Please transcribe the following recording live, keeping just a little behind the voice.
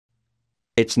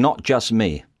It's Not Just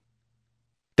Me.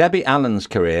 Debbie Allen's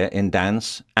career in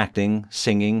dance, acting,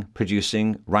 singing,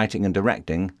 producing, writing and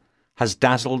directing has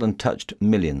dazzled and touched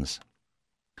millions.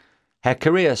 Her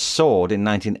career soared in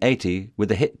 1980 with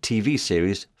the hit TV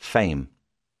series Fame.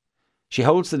 She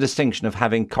holds the distinction of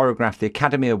having choreographed the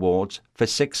Academy Awards for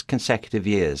 6 consecutive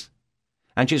years,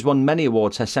 and she's won many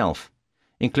awards herself,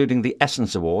 including the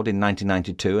Essence Award in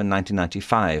 1992 and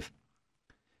 1995.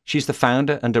 She's the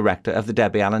founder and director of the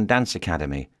Debbie Allen Dance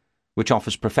Academy, which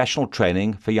offers professional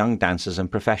training for young dancers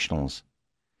and professionals.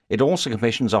 It also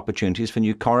commissions opportunities for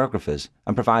new choreographers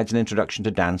and provides an introduction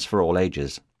to dance for all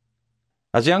ages.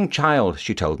 As a young child,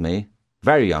 she told me,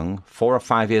 very young, 4 or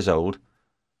 5 years old,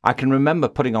 I can remember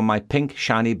putting on my pink,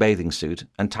 shiny bathing suit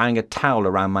and tying a towel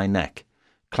around my neck,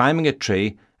 climbing a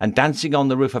tree and dancing on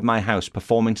the roof of my house,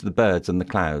 performing to the birds and the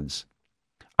clouds.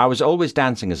 I was always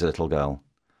dancing as a little girl.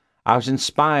 I was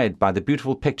inspired by the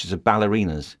beautiful pictures of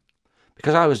ballerinas.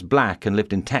 Because I was black and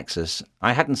lived in Texas,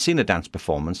 I hadn't seen a dance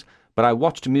performance, but I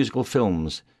watched musical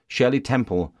films, Shirley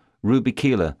Temple, Ruby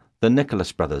Keeler, the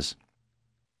Nicholas Brothers.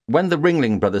 When the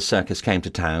Ringling Brothers Circus came to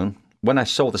town, when I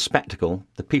saw the spectacle,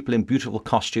 the people in beautiful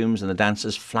costumes and the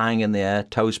dancers flying in the air,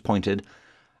 toes pointed,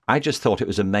 I just thought it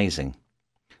was amazing.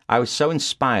 I was so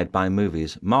inspired by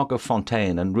movies. Margot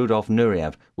Fonteyn and Rudolf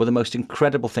Nureyev were the most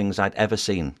incredible things I'd ever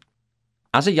seen.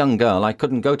 As a young girl, I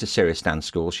couldn't go to serious dance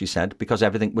school, she said, because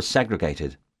everything was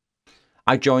segregated.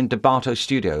 I joined DeBarto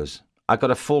Studios. I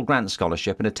got a full grant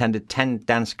scholarship and attended 10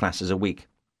 dance classes a week.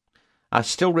 I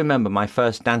still remember my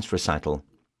first dance recital.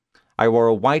 I wore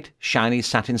a white, shiny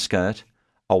satin skirt,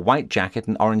 a white jacket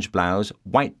and orange blouse,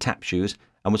 white tap shoes,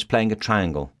 and was playing a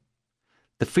triangle.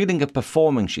 The feeling of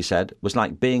performing, she said, was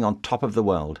like being on top of the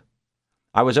world.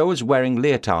 I was always wearing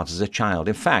leotards as a child.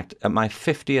 In fact, at my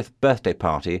 50th birthday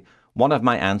party, one of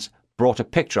my aunts brought a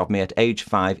picture of me at age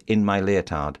 5 in my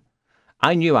leotard.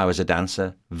 I knew I was a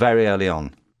dancer very early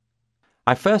on.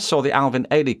 I first saw the Alvin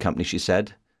Ailey Company, she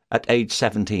said, at age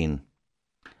 17.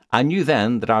 I knew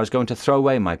then that I was going to throw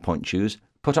away my point shoes,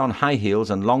 put on high heels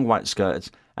and long white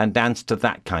skirts, and dance to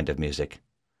that kind of music.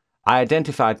 I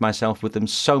identified myself with them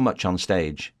so much on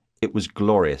stage. It was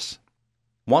glorious.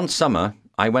 One summer,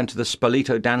 I went to the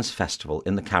Spolito Dance Festival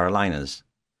in the Carolinas,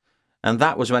 and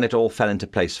that was when it all fell into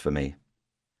place for me.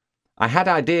 I had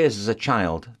ideas as a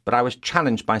child, but I was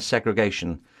challenged by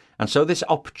segregation, and so this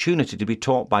opportunity to be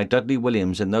taught by Dudley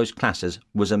Williams in those classes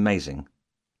was amazing.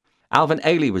 Alvin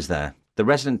Ailey was there. The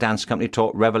resident dance company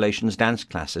taught Revelations dance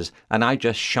classes, and I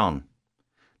just shone.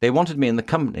 They wanted me in the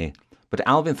company, but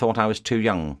Alvin thought I was too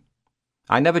young.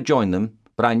 I never joined them,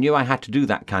 but I knew I had to do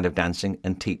that kind of dancing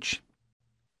and teach.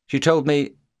 She told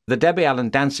me, the Debbie Allen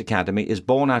Dance Academy is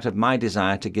born out of my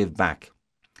desire to give back.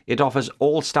 It offers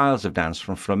all styles of dance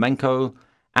from flamenco,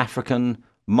 African,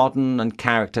 modern and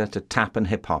character to tap and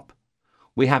hip-hop.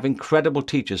 We have incredible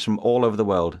teachers from all over the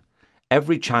world.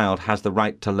 Every child has the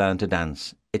right to learn to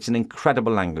dance. It's an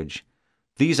incredible language.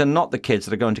 These are not the kids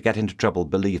that are going to get into trouble,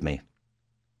 believe me.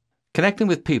 Connecting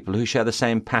with people who share the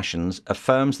same passions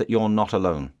affirms that you're not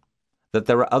alone, that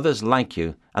there are others like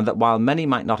you, and that while many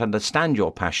might not understand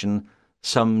your passion,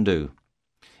 some do.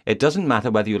 It doesn't matter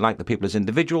whether you like the people as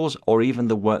individuals or even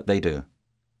the work they do.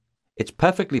 It's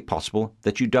perfectly possible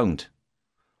that you don't.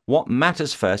 What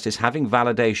matters first is having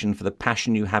validation for the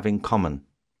passion you have in common.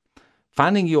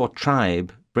 Finding your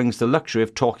tribe brings the luxury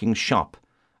of talking shop,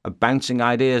 of bouncing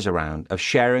ideas around, of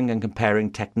sharing and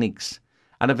comparing techniques,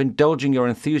 and of indulging your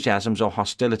enthusiasms or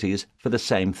hostilities for the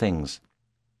same things.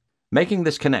 Making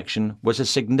this connection was a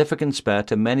significant spur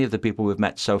to many of the people we've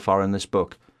met so far in this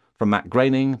book, from Matt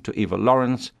Groening to Eva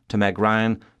Lawrence to Meg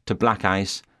Ryan to Black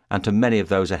Ice and to many of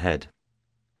those ahead.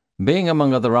 Being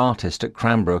among other artists at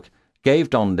Cranbrook gave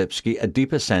Don Lipsky a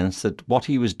deeper sense that what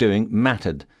he was doing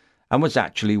mattered and was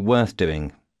actually worth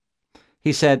doing.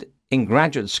 He said, in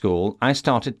graduate school I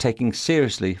started taking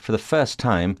seriously for the first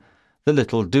time the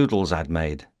little doodles I'd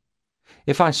made.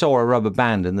 If I saw a rubber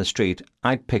band in the street,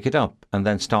 I'd pick it up and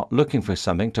then start looking for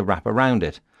something to wrap around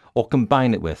it or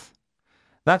combine it with.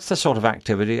 That's the sort of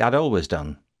activity I'd always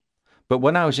done. But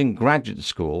when I was in graduate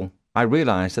school, I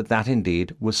realized that that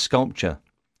indeed was sculpture.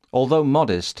 Although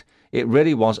modest, it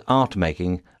really was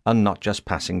art-making and not just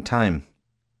passing time.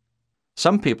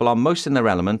 Some people are most in their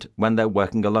element when they're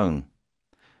working alone.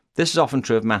 This is often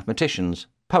true of mathematicians,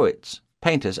 poets,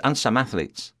 painters, and some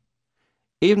athletes.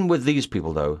 Even with these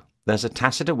people, though, there's a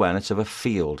tacit awareness of a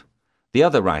field. The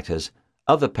other writers,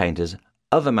 other painters,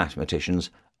 other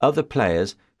mathematicians, other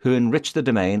players who enrich the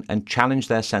domain and challenge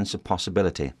their sense of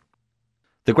possibility.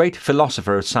 The great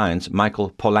philosopher of science, Michael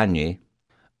Polanyi,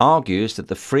 argues that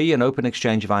the free and open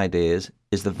exchange of ideas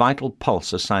is the vital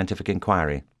pulse of scientific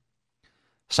inquiry.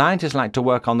 Scientists like to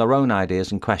work on their own ideas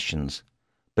and questions,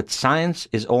 but science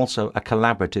is also a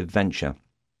collaborative venture.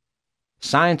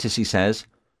 Scientists, he says,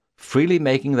 freely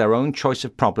making their own choice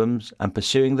of problems and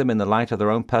pursuing them in the light of their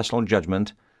own personal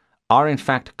judgment, are in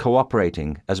fact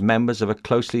cooperating as members of a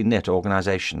closely knit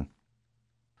organisation.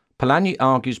 Polanyi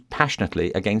argues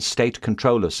passionately against state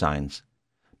control of science,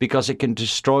 because it can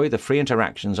destroy the free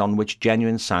interactions on which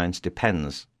genuine science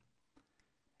depends.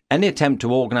 Any attempt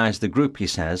to organise the group, he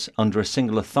says, under a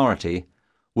single authority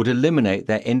would eliminate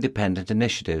their independent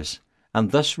initiatives and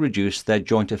thus reduce their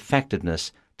joint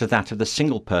effectiveness to that of the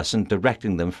single person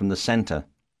directing them from the centre.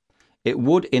 It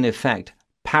would, in effect,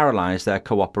 paralyse their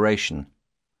cooperation.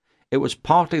 It was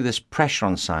partly this pressure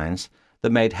on science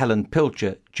that made Helen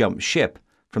Pilcher jump ship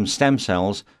from stem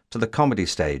cells to the comedy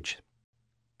stage.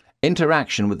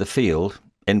 Interaction with the field,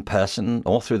 in person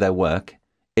or through their work,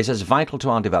 is as vital to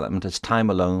our development as time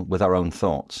alone with our own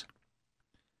thoughts.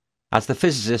 As the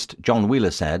physicist John Wheeler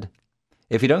said,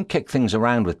 if you don't kick things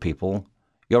around with people,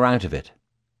 you're out of it.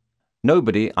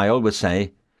 Nobody, I always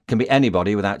say, can be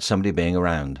anybody without somebody being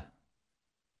around.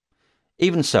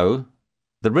 Even so,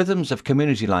 the rhythms of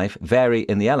community life vary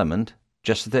in the element,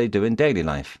 just as they do in daily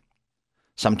life.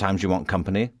 Sometimes you want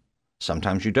company,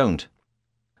 sometimes you don't.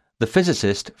 The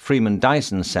physicist Freeman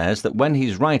Dyson says that when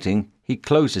he's writing, he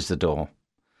closes the door.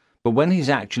 But when he's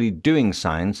actually doing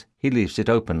science, he leaves it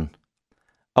open.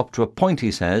 Up to a point,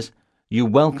 he says, you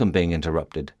welcome being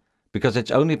interrupted, because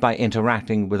it's only by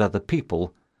interacting with other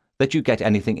people that you get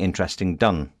anything interesting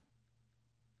done.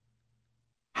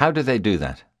 How do they do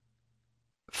that?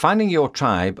 Finding your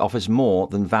tribe offers more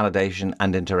than validation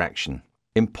and interaction,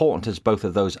 important as both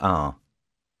of those are.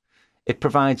 It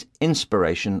provides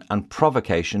inspiration and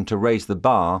provocation to raise the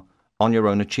bar on your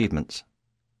own achievements.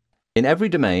 In every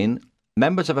domain,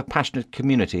 members of a passionate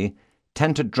community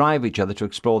tend to drive each other to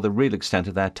explore the real extent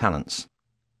of their talents.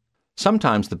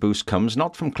 Sometimes the boost comes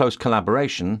not from close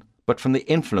collaboration, but from the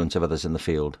influence of others in the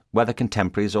field, whether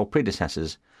contemporaries or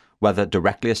predecessors, whether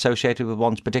directly associated with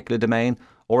one's particular domain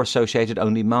or associated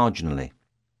only marginally.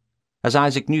 As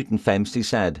Isaac Newton famously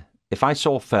said, "If I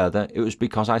saw further, it was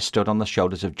because I stood on the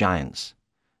shoulders of giants."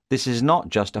 This is not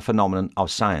just a phenomenon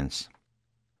of science.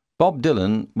 Bob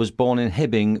Dylan was born in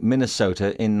Hibbing,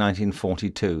 Minnesota in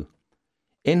 1942.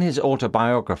 In his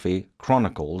autobiography,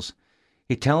 Chronicles,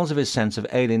 he tells of his sense of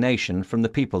alienation from the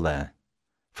people there,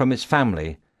 from his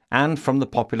family, and from the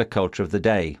popular culture of the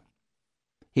day.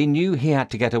 He knew he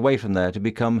had to get away from there to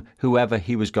become whoever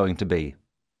he was going to be.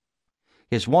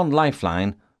 His one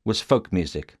lifeline was folk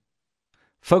music.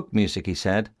 Folk music, he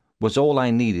said, was all I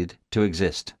needed to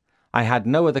exist. I had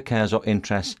no other cares or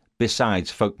interests besides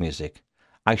folk music.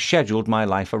 I scheduled my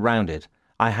life around it.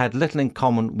 I had little in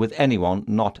common with anyone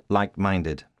not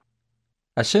like-minded.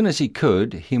 As soon as he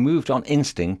could, he moved on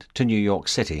instinct to New York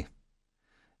City.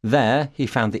 There he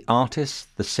found the artists,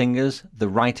 the singers, the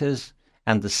writers,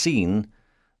 and the scene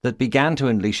that began to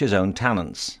unleash his own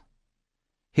talents.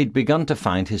 He'd begun to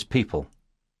find his people.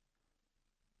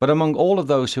 But among all of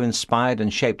those who inspired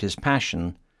and shaped his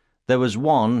passion, there was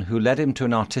one who led him to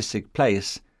an artistic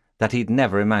place that he'd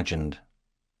never imagined.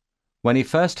 When he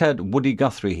first heard Woody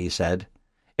Guthrie, he said,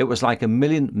 it was like a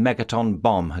 1,000,000 megaton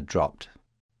bomb had dropped.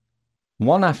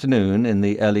 One afternoon in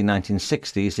the early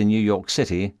 1960s in New York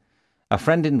City, a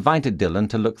friend invited Dylan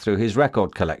to look through his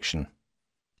record collection.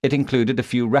 It included a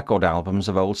few record albums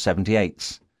of old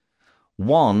 78s.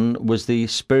 One was the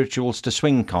Spirituals to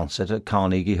Swing concert at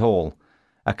Carnegie Hall,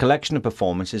 a collection of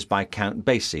performances by Count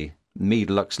Basie,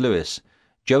 Meade Lux Lewis,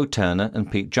 Joe Turner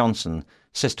and Pete Johnson,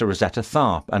 Sister Rosetta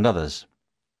Tharpe and others.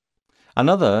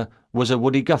 Another was a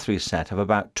Woody Guthrie set of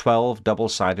about 12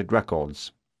 double-sided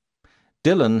records.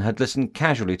 Dylan had listened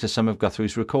casually to some of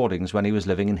Guthrie's recordings when he was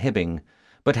living in Hibbing,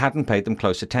 but hadn't paid them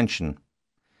close attention.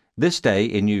 This day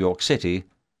in New York City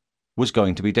was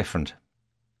going to be different.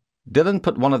 Dylan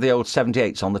put one of the old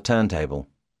 78s on the turntable,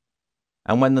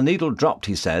 and when the needle dropped,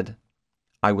 he said,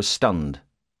 I was stunned.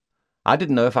 I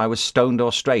didn't know if I was stoned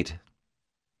or straight.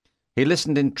 He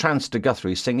listened entranced to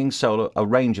Guthrie singing solo a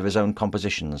range of his own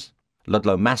compositions: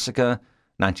 Ludlow Massacre,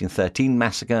 1913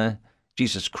 Massacre,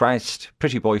 Jesus Christ,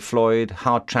 Pretty Boy Floyd,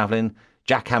 Hard Travelin',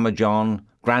 Jackhammer John,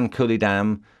 Grand Coulee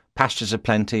Dam, Pastures of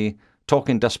Plenty,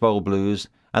 Talking Dust Bowl Blues,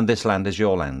 and This Land Is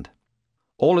Your Land.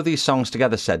 All of these songs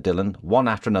together, said Dylan, one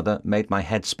after another, made my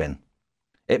head spin.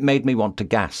 It made me want to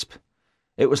gasp.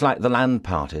 It was like the land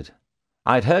parted.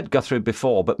 I'd heard Guthrie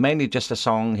before, but mainly just a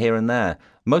song here and there,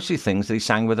 mostly things that he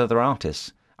sang with other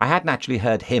artists. I hadn't actually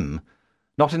heard him,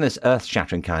 not in this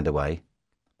earth-shattering kind of way.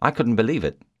 I couldn't believe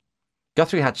it.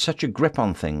 Guthrie had such a grip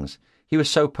on things. He was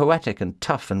so poetic and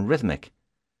tough and rhythmic.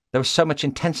 There was so much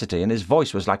intensity, and his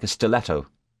voice was like a stiletto.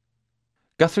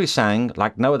 Guthrie sang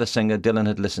like no other singer Dylan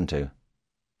had listened to,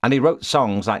 and he wrote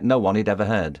songs like no one he'd ever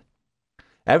heard.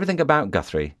 Everything about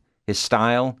Guthrie, his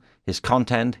style, his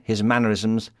content, his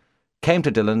mannerisms, came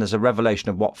to Dylan as a revelation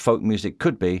of what folk music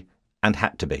could be and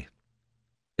had to be.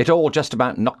 It all just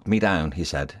about knocked me down, he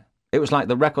said. It was like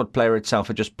the record player itself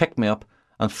had just picked me up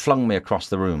and flung me across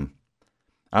the room.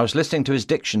 I was listening to his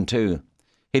diction too.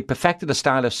 He'd perfected a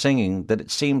style of singing that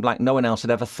it seemed like no one else had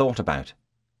ever thought about.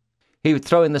 He would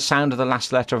throw in the sound of the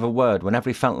last letter of a word whenever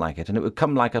he felt like it, and it would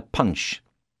come like a punch.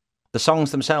 The songs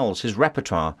themselves, his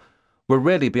repertoire, were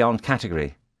really beyond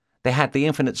category. They had the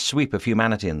infinite sweep of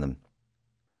humanity in them.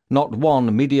 Not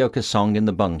one mediocre song in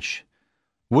the bunch.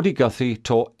 Woody Guthrie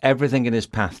tore everything in his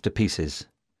path to pieces.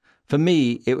 For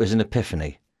me, it was an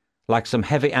epiphany, like some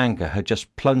heavy anchor had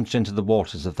just plunged into the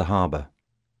waters of the harbour.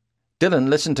 Dylan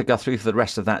listened to Guthrie for the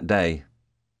rest of that day,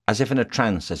 as if in a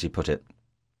trance, as he put it.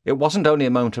 It wasn't only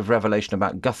a moment of revelation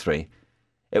about Guthrie,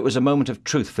 it was a moment of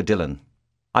truth for Dylan.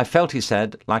 I felt, he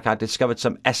said, like I'd discovered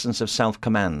some essence of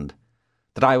self-command,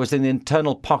 that I was in the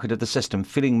internal pocket of the system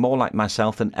feeling more like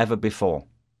myself than ever before.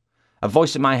 A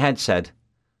voice in my head said,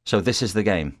 "So this is the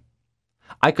game."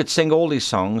 I could sing all these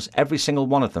songs, every single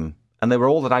one of them, and they were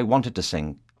all that I wanted to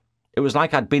sing. It was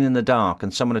like I'd been in the dark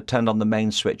and someone had turned on the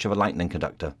main switch of a lightning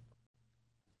conductor.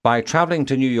 By travelling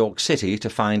to New York City to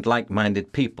find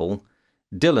like-minded people,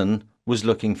 Dylan was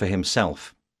looking for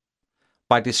himself.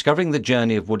 By discovering the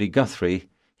journey of Woody Guthrie,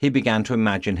 he began to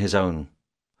imagine his own.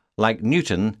 Like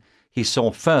Newton, he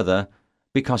saw further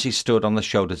because he stood on the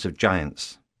shoulders of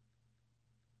giants.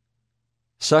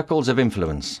 Circles of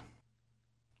influence.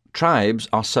 Tribes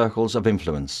are circles of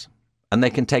influence, and they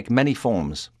can take many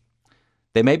forms.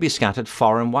 They may be scattered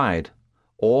far and wide,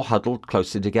 or huddled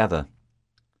closely together.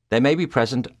 They may be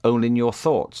present only in your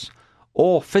thoughts,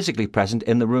 or physically present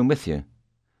in the room with you.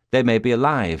 They may be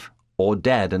alive, or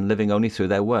dead and living only through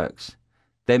their works.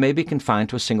 They may be confined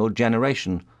to a single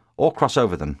generation, or cross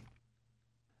over them.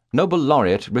 Nobel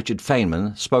laureate Richard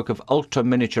Feynman spoke of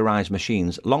ultra-miniaturized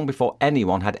machines long before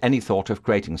anyone had any thought of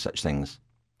creating such things.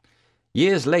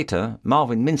 Years later,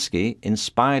 Marvin Minsky,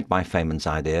 inspired by Feynman's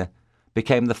idea,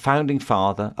 became the founding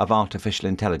father of artificial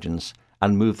intelligence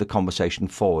and moved the conversation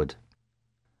forward.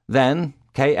 Then,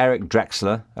 K. Eric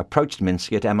Drexler approached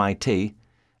Minsky at MIT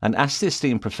and asked the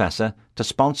esteemed professor to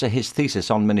sponsor his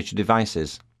thesis on miniature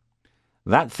devices.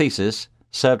 That thesis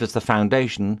served as the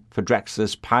foundation for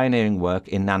Drexler's pioneering work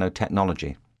in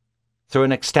nanotechnology. Through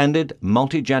an extended,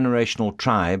 multi-generational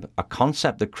tribe, a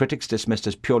concept that critics dismissed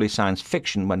as purely science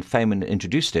fiction when Feynman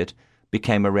introduced it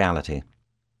became a reality.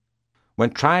 When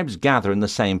tribes gather in the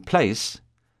same place,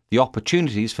 the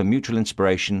opportunities for mutual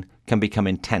inspiration can become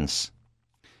intense.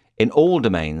 In all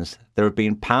domains, there have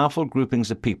been powerful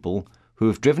groupings of people who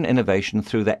have driven innovation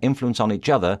through their influence on each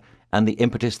other and the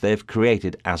impetus they have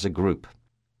created as a group.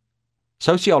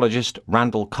 Sociologist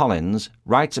Randall Collins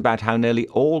writes about how nearly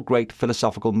all great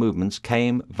philosophical movements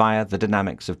came via the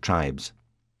dynamics of tribes.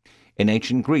 In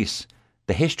ancient Greece,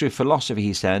 the history of philosophy,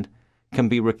 he said, can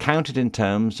be recounted in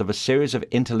terms of a series of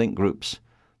interlinked groups,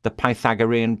 the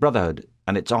Pythagorean Brotherhood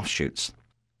and its offshoots,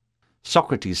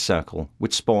 Socrates' Circle,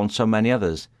 which spawned so many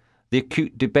others, the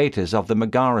acute debaters of the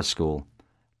Megara school,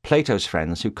 Plato's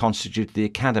friends who constituted the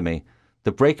Academy,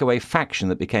 the breakaway faction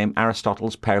that became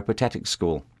Aristotle's peripatetic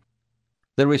school,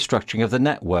 the restructuring of the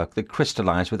network that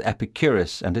crystallized with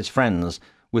Epicurus and his friends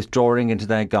withdrawing into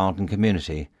their garden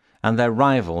community, and their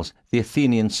rivals, the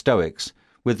Athenian Stoics,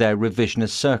 with their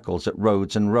revisionist circles at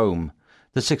Rhodes and Rome,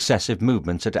 the successive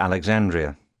movements at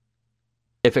Alexandria.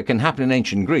 If it can happen in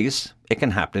ancient Greece, it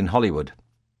can happen in Hollywood.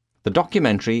 The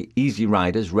documentary Easy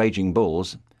Riders, Raging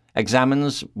Bulls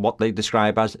examines what they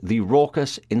describe as the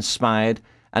raucous, inspired,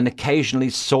 and occasionally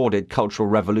sordid cultural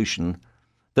revolution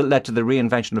that led to the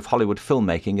reinvention of Hollywood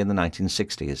filmmaking in the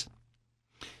 1960s.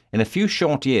 In a few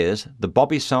short years, the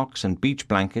bobby socks and beach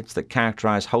blankets that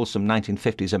characterized wholesome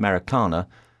 1950s Americana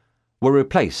were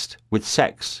replaced with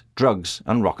sex, drugs,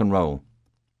 and rock and roll.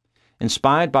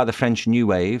 Inspired by the French New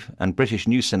Wave and British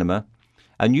New Cinema,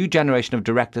 a new generation of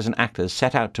directors and actors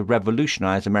set out to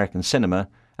revolutionize American cinema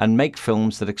and make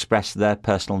films that express their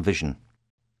personal vision.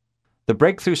 The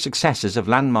breakthrough successes of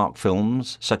landmark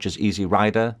films such as Easy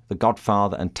Rider, The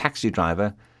Godfather, and Taxi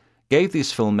Driver gave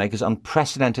these filmmakers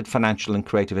unprecedented financial and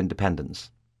creative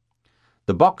independence.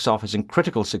 The box office and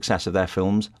critical success of their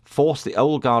films forced the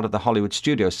old guard of the Hollywood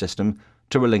studio system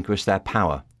to relinquish their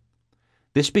power.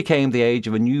 This became the age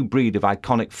of a new breed of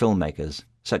iconic filmmakers,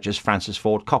 such as Francis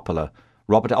Ford Coppola,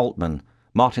 Robert Altman,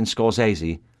 Martin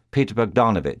Scorsese, Peter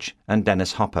Bogdanovich, and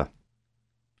Dennis Hopper.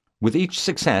 With each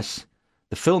success,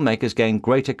 the filmmakers gained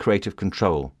greater creative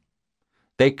control.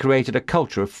 They created a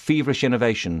culture of feverish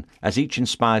innovation as each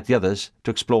inspired the others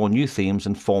to explore new themes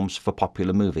and forms for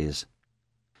popular movies.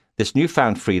 This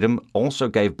newfound freedom also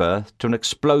gave birth to an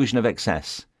explosion of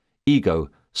excess, ego,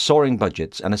 soaring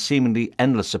budgets, and a seemingly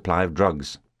endless supply of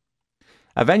drugs.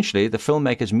 Eventually, the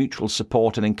filmmakers' mutual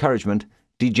support and encouragement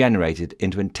degenerated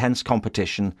into intense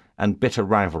competition and bitter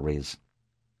rivalries.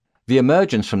 The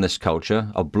emergence from this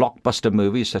culture of blockbuster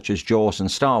movies such as Jaws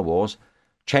and Star Wars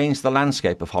changed the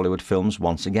landscape of Hollywood films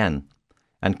once again,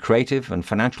 and creative and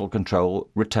financial control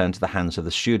returned to the hands of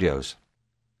the studios.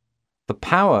 The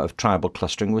power of tribal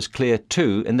clustering was clear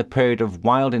too in the period of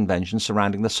wild invention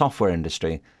surrounding the software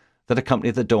industry that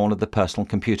accompanied the dawn of the personal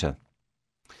computer.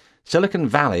 Silicon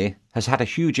Valley has had a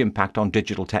huge impact on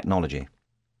digital technology.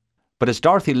 But as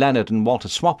Dorothy Leonard and Walter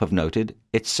Swap have noted,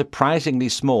 it's surprisingly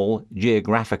small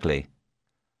geographically.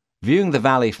 Viewing the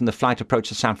valley from the flight approach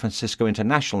to San Francisco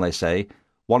International, they say,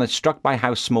 one is struck by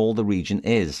how small the region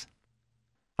is.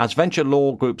 As venture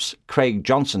law group's Craig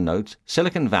Johnson notes,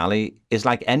 Silicon Valley is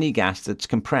like any gas that's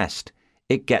compressed.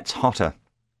 It gets hotter.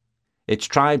 Its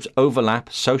tribes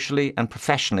overlap socially and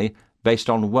professionally based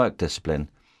on work discipline.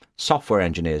 Software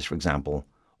engineers, for example,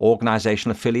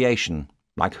 organizational affiliation,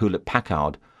 like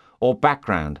Hewlett-Packard, or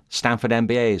background, Stanford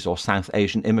MBAs or South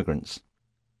Asian immigrants.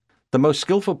 The most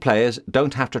skillful players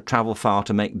don't have to travel far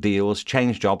to make deals,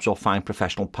 change jobs, or find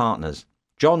professional partners.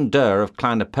 John Durr of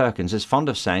Kleiner Perkins is fond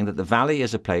of saying that the Valley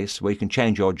is a place where you can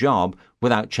change your job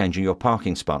without changing your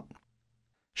parking spot.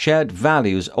 Shared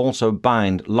values also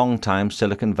bind long-time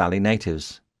Silicon Valley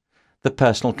natives. The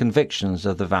personal convictions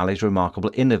of the Valley's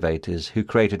remarkable innovators who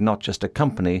created not just a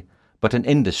company, but an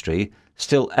industry,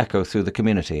 still echo through the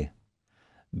community.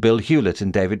 Bill Hewlett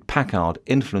and David Packard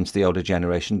influenced the older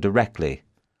generation directly.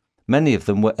 Many of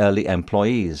them were early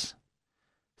employees.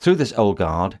 Through this old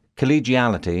guard,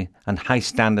 collegiality and high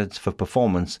standards for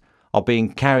performance are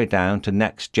being carried down to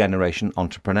next-generation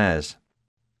entrepreneurs.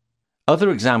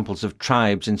 Other examples of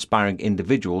tribes inspiring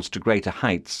individuals to greater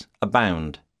heights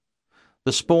abound.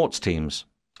 The sports teams,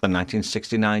 the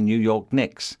 1969 New York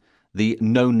Knicks, the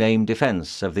no-name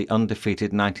defense of the undefeated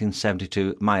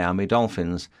 1972 Miami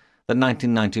Dolphins, the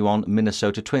 1991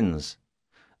 Minnesota Twins,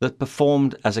 that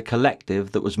performed as a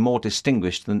collective that was more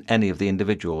distinguished than any of the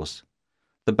individuals.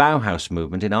 The Bauhaus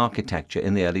movement in architecture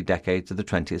in the early decades of the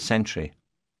 20th century.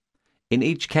 In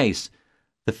each case,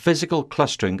 the physical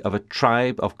clustering of a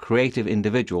tribe of creative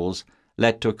individuals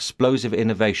led to explosive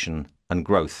innovation and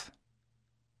growth.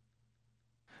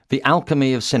 The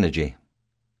alchemy of synergy.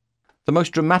 The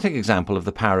most dramatic example of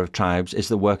the power of tribes is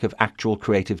the work of actual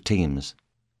creative teams.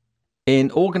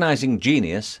 In Organizing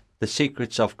Genius, The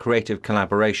Secrets of Creative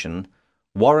Collaboration,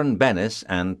 Warren Bennis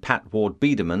and Pat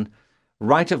Ward-Biederman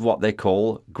write of what they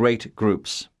call great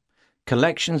groups,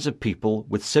 collections of people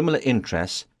with similar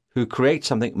interests who create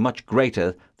something much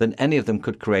greater than any of them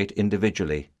could create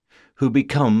individually, who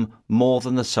become more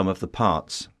than the sum of the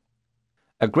parts.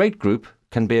 A great group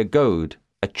can be a goad,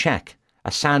 a check,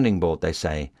 a sounding board, they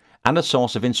say, and a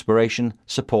source of inspiration,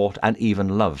 support, and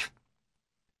even love.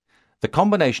 The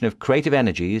combination of creative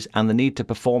energies and the need to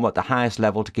perform at the highest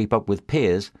level to keep up with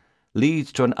peers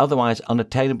leads to an otherwise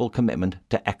unattainable commitment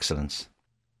to excellence.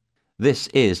 This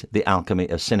is the alchemy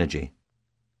of synergy.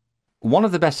 One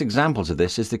of the best examples of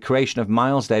this is the creation of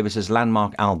Miles Davis's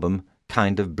landmark album,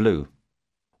 Kind of Blue.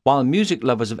 While music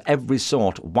lovers of every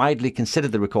sort widely consider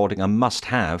the recording a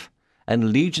must-have,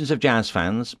 and legions of jazz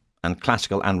fans, and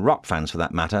classical and rock fans for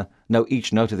that matter, know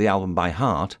each note of the album by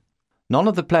heart, none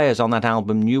of the players on that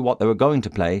album knew what they were going to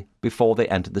play before they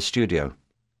entered the studio.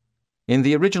 In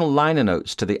the original liner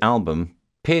notes to the album,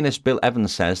 pianist Bill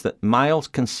Evans says that Miles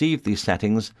conceived these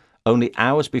settings only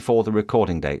hours before the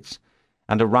recording dates,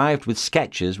 and arrived with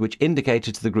sketches which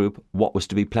indicated to the group what was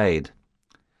to be played.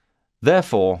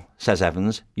 Therefore, says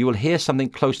Evans, you will hear something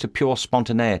close to pure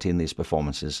spontaneity in these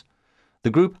performances. The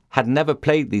group had never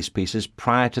played these pieces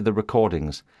prior to the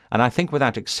recordings, and I think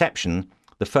without exception,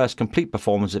 the first complete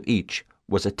performance of each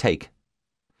was a take.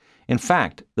 In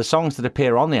fact, the songs that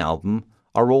appear on the album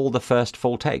are all the first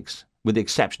full takes, with the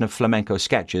exception of Flamenco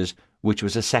Sketches, which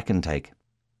was a second take.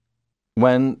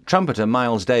 When trumpeter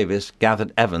Miles Davis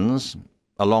gathered Evans,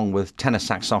 along with tenor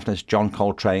saxophonist John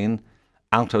Coltrane,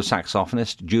 alto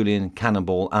saxophonist Julian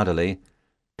Cannonball Adderley,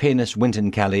 pianist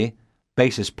Wynton Kelly,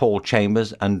 bassist Paul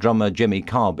Chambers and drummer Jimmy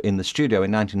Cobb in the studio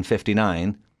in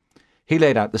 1959, he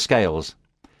laid out the scales,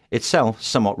 itself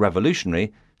somewhat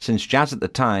revolutionary since jazz at the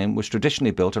time was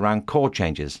traditionally built around chord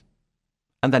changes.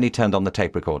 And then he turned on the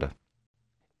tape recorder.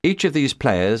 Each of these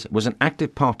players was an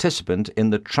active participant in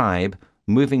the tribe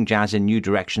moving jazz in new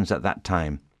directions at that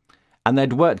time, and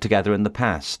they'd worked together in the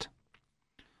past.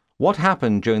 What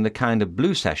happened during the Kind of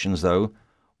Blue sessions, though,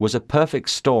 was a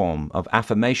perfect storm of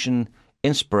affirmation,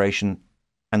 inspiration,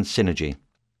 and synergy.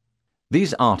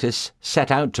 These artists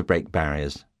set out to break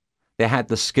barriers. They had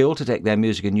the skill to take their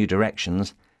music in new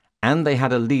directions, and they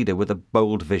had a leader with a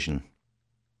bold vision.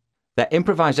 Their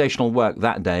improvisational work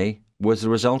that day was the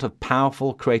result of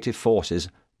powerful creative forces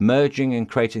merging and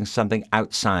creating something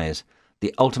outsized,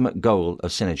 the ultimate goal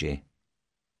of synergy.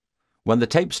 When the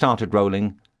tape started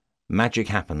rolling, magic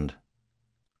happened.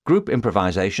 Group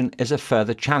improvisation is a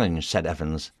further challenge, said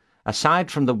Evans. Aside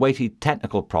from the weighty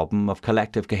technical problem of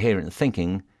collective coherent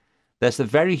thinking, there's the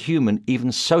very human,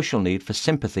 even social need for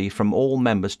sympathy from all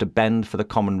members to bend for the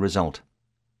common result.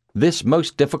 This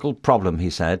most difficult problem, he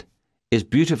said, is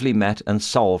beautifully met and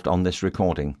solved on this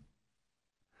recording.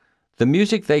 The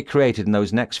music they created in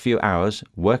those next few hours,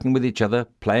 working with each other,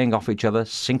 playing off each other,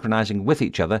 synchronizing with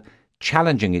each other,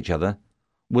 challenging each other,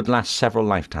 would last several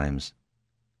lifetimes.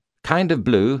 Kind of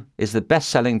Blue is the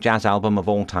best-selling jazz album of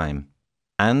all time,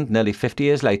 and nearly 50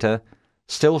 years later,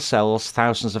 still sells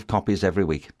thousands of copies every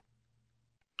week.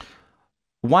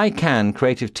 Why can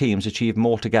creative teams achieve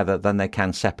more together than they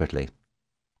can separately?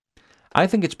 I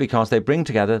think it's because they bring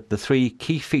together the three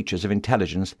key features of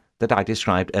intelligence that I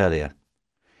described earlier.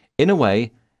 In a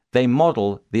way, they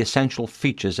model the essential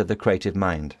features of the creative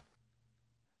mind.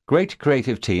 Great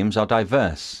creative teams are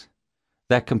diverse.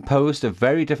 They're composed of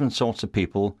very different sorts of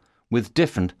people with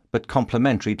different but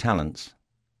complementary talents.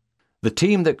 The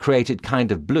team that created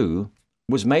Kind of Blue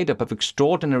was made up of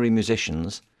extraordinary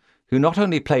musicians who not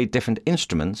only played different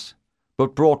instruments,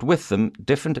 but brought with them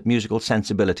different musical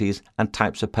sensibilities and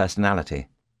types of personality.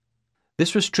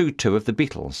 This was true too of the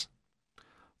Beatles.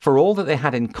 For all that they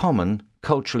had in common,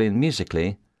 culturally and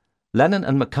musically, Lennon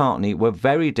and McCartney were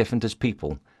very different as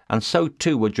people, and so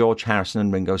too were George Harrison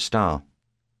and Ringo Starr.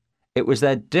 It was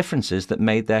their differences that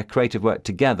made their creative work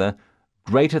together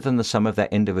greater than the sum of their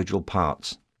individual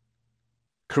parts.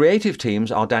 Creative teams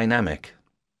are dynamic.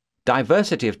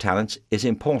 Diversity of talents is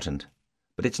important,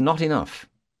 but it's not enough.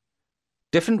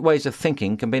 Different ways of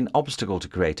thinking can be an obstacle to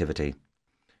creativity.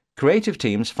 Creative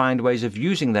teams find ways of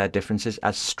using their differences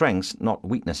as strengths, not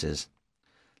weaknesses.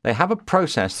 They have a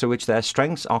process through which their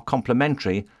strengths are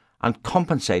complementary and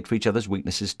compensate for each other's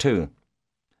weaknesses too.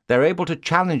 They're able to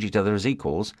challenge each other as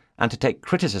equals and to take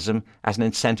criticism as an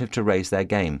incentive to raise their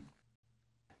game.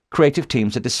 Creative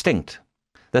teams are distinct.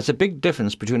 There's a big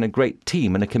difference between a great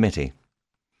team and a committee.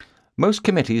 Most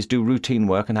committees do routine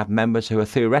work and have members who are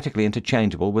theoretically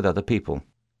interchangeable with other people.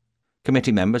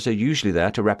 Committee members are usually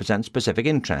there to represent specific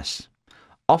interests.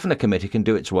 Often a committee can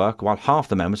do its work while half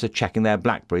the members are checking their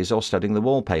Blackberries or studying the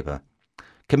wallpaper.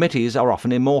 Committees are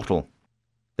often immortal.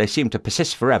 They seem to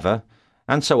persist forever,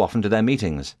 and so often do their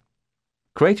meetings.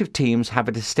 Creative teams have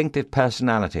a distinctive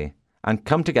personality and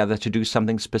come together to do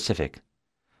something specific.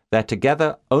 They're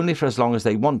together only for as long as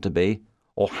they want to be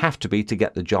or have to be to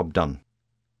get the job done.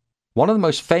 One of the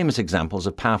most famous examples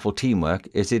of powerful teamwork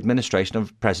is the administration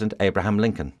of President Abraham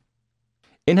Lincoln.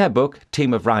 In her book,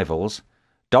 Team of Rivals,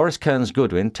 Doris Kearns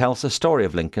Goodwin tells the story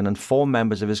of Lincoln and four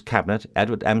members of his cabinet: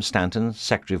 Edward M. Stanton,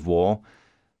 Secretary of War;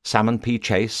 Salmon P.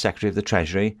 Chase, Secretary of the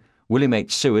Treasury; William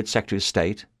H. Seward, Secretary of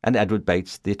State; and Edward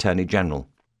Bates, the Attorney General.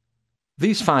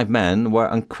 These five men were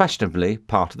unquestionably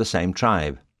part of the same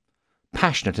tribe,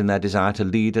 passionate in their desire to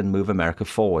lead and move America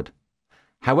forward.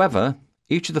 However,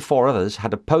 each of the four others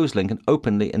had opposed Lincoln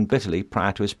openly and bitterly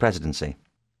prior to his presidency.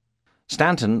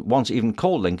 Stanton once even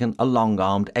called Lincoln a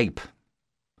long-armed ape.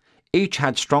 Each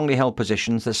had strongly held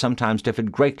positions that sometimes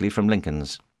differed greatly from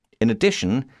Lincoln's. In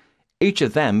addition, each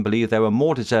of them believed they were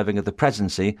more deserving of the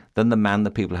presidency than the man the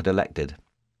people had elected.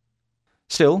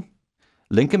 Still,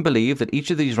 Lincoln believed that each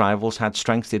of these rivals had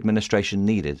strengths the administration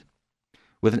needed.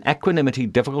 With an equanimity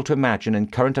difficult to imagine in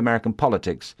current American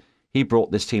politics, he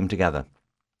brought this team together.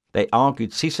 They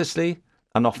argued ceaselessly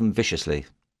and often viciously.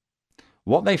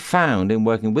 What they found in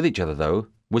working with each other, though,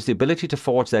 was the ability to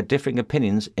forge their differing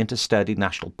opinions into sturdy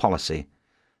national policy,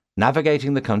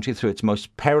 navigating the country through its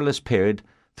most perilous period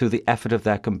through the effort of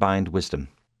their combined wisdom.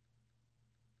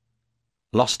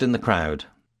 Lost in the crowd.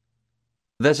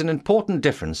 There's an important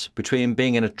difference between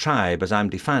being in a tribe, as I'm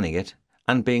defining it,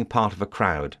 and being part of a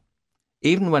crowd,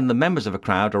 even when the members of a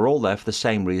crowd are all there for the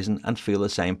same reason and feel the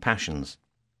same passions.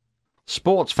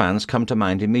 Sports fans come to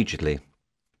mind immediately.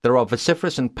 There are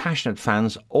vociferous and passionate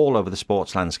fans all over the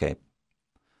sports landscape.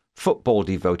 Football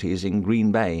devotees in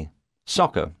Green Bay,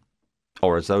 soccer,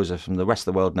 or as those from the rest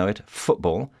of the world know it,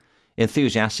 football,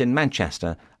 enthusiasts in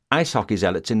Manchester, ice hockey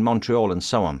zealots in Montreal, and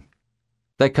so on.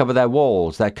 They cover their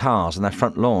walls, their cars, and their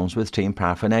front lawns with team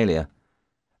paraphernalia.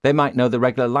 They might know the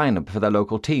regular lineup for their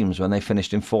local teams when they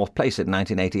finished in fourth place in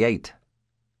 1988.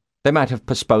 They might have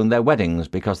postponed their weddings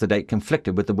because the date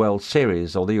conflicted with the World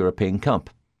Series or the European Cup.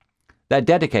 They're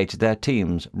dedicated to their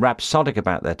teams, rhapsodic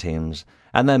about their teams,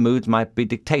 and their moods might be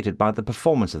dictated by the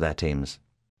performance of their teams.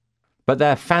 But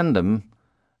their fandom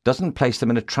doesn't place them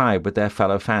in a tribe with their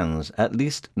fellow fans, at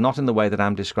least not in the way that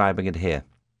I'm describing it here.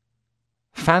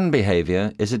 Fan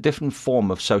behaviour is a different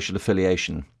form of social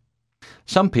affiliation.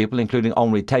 Some people, including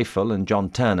Henri Teifel and John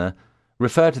Turner,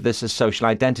 refer to this as social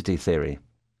identity theory.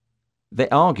 They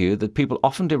argue that people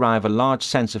often derive a large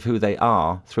sense of who they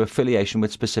are through affiliation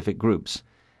with specific groups,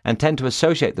 and tend to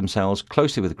associate themselves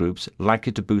closely with groups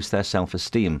likely to boost their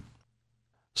self-esteem.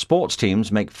 Sports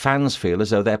teams make fans feel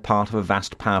as though they're part of a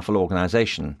vast, powerful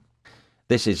organisation.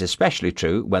 This is especially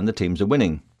true when the teams are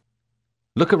winning.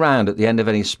 Look around at the end of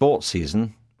any sports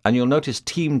season, and you'll notice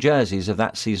team jerseys of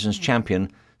that season's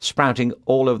champion sprouting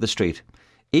all over the street,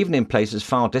 even in places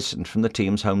far distant from the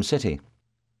team's home city.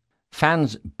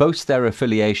 Fans boast their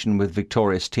affiliation with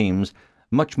victorious teams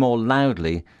much more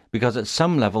loudly because at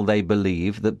some level they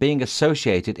believe that being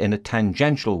associated in a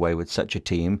tangential way with such a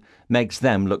team makes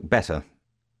them look better.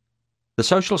 The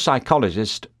social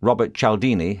psychologist Robert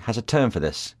Cialdini has a term for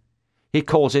this. He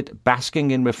calls it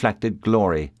basking in reflected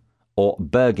glory, or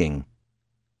burging.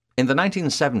 In the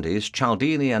 1970s,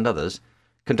 Cialdini and others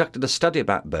conducted a study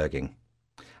about burging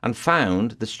and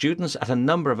found that students at a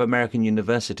number of American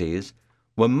universities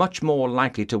were much more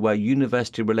likely to wear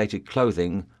university-related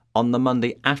clothing on the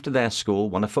Monday after their school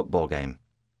won a football game.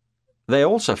 They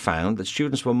also found that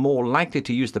students were more likely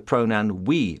to use the pronoun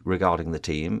we regarding the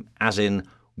team, as in,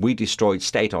 we destroyed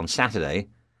State on Saturday,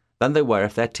 than they were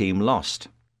if their team lost.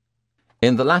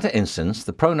 In the latter instance,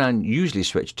 the pronoun usually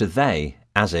switched to they,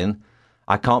 as in,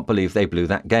 I can't believe they blew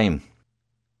that game.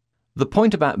 The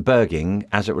point about burging,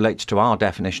 as it relates to our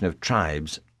definition of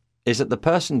tribes, is that the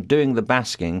person doing the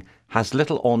basking has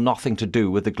little or nothing to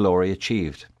do with the glory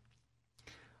achieved.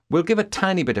 We'll give a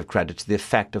tiny bit of credit to the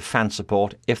effect of fan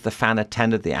support if the fan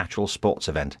attended the actual sports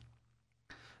event.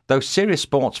 Though serious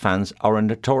sports fans are a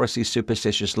notoriously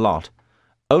superstitious lot,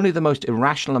 only the most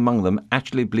irrational among them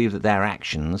actually believe that their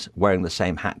actions, wearing the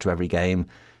same hat to every game,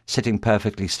 sitting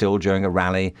perfectly still during a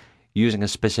rally, using a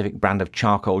specific brand of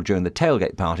charcoal during the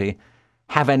tailgate party,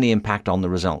 have any impact on the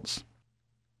results.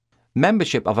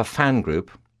 Membership of a fan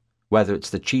group, whether it's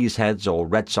the Cheeseheads or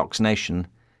Red Sox Nation,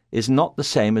 is not the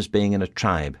same as being in a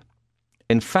tribe.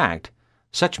 In fact,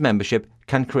 such membership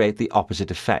can create the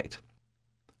opposite effect.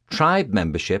 Tribe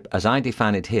membership, as I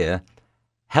define it here,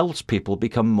 helps people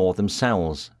become more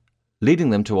themselves, leading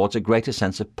them towards a greater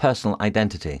sense of personal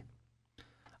identity.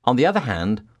 On the other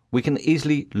hand, we can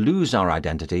easily lose our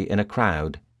identity in a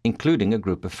crowd, including a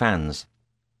group of fans.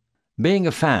 Being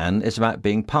a fan is about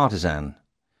being partisan,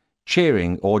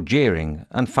 cheering or jeering,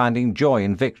 and finding joy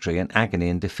in victory and agony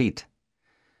in defeat.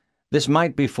 This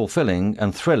might be fulfilling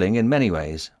and thrilling in many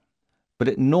ways, but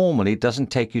it normally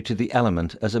doesn't take you to the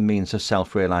element as a means of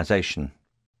self-realization.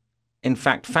 In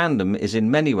fact, fandom is in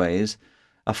many ways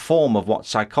a form of what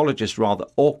psychologists rather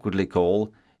awkwardly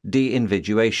call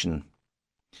de-individuation.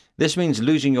 This means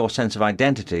losing your sense of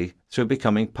identity through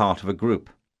becoming part of a group.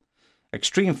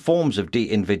 Extreme forms of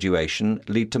de-individuation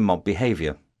lead to mob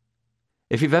behaviour.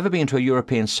 If you've ever been to a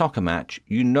European soccer match,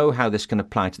 you know how this can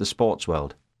apply to the sports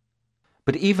world.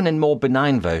 But even in more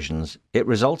benign versions, it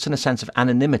results in a sense of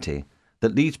anonymity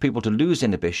that leads people to lose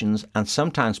inhibitions and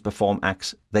sometimes perform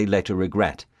acts they later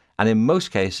regret, and in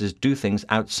most cases do things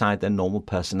outside their normal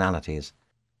personalities.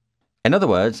 In other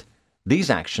words, these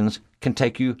actions can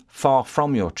take you far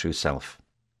from your true self.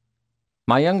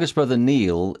 My youngest brother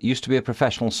Neil used to be a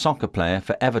professional soccer player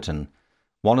for Everton,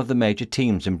 one of the major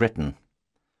teams in Britain.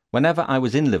 Whenever I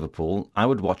was in Liverpool, I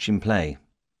would watch him play.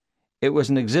 It was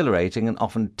an exhilarating and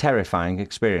often terrifying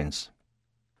experience.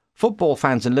 Football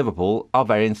fans in Liverpool are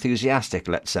very enthusiastic,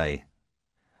 let's say.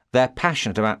 They're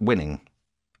passionate about winning,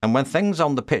 and when things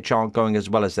on the pitch aren't going as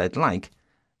well as they'd like,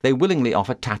 they willingly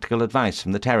offer tactical advice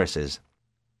from the terraces.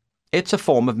 It's a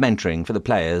form of mentoring for the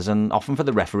players and often for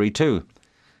the referee too.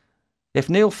 If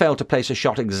Neil failed to place a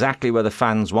shot exactly where the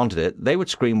fans wanted it, they would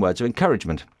scream words of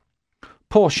encouragement.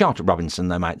 "Poor shot, Robinson,"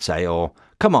 they might say, or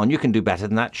 "Come on, you can do better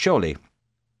than that, surely,"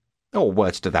 or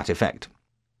words to that effect.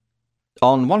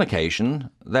 On one occasion,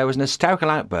 there was an hysterical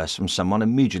outburst from someone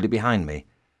immediately behind me,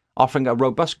 offering a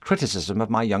robust criticism of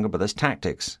my younger brother's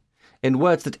tactics, in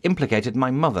words that implicated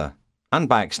my mother, and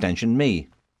by extension me.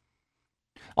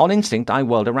 On instinct, I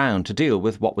whirled around to deal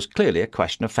with what was clearly a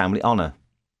question of family honour.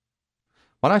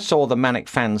 When I saw the manic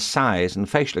fan's size and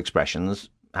facial expressions,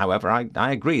 however,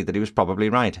 I agreed that he was probably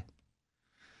right.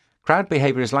 Crowd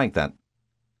behaviour is like that.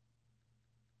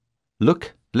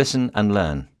 Look, listen and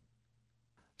learn.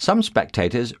 Some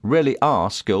spectators really are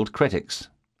skilled critics,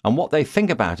 and what they think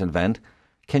about an event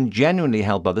can genuinely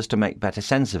help others to make better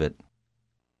sense of it.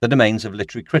 The domains of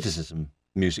literary criticism,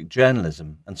 music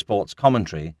journalism, and sports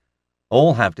commentary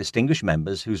all have distinguished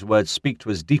members whose words speak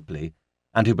to us deeply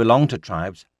and who belong to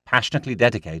tribes passionately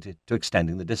dedicated to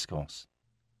extending the discourse.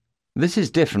 This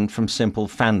is different from simple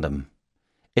fandom.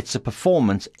 It's a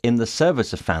performance in the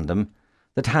service of fandom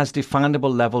that has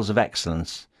definable levels of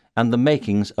excellence and the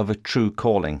makings of a true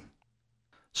calling.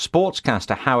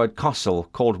 Sportscaster Howard Cosell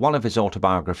called one of his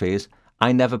autobiographies,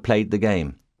 "I Never Played the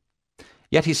Game."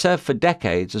 Yet he served for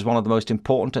decades as one of the most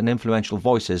important and influential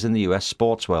voices in the US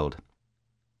sports world.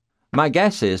 My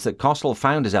guess is that Cosell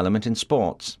found his element in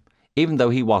sports, even though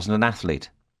he wasn't an athlete.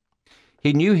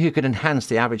 He knew he could enhance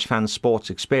the average fan's sports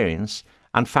experience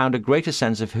and found a greater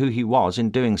sense of who he was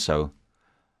in doing so.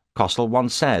 Cosell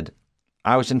once said,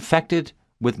 "I was infected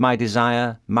with my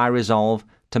desire, my resolve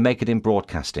to make it in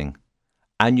broadcasting.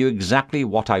 I knew exactly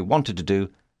what I wanted to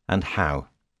do and how."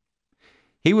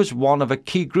 He was one of a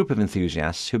key group of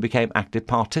enthusiasts who became active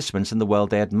participants in the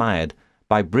world they admired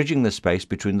by bridging the space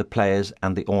between the players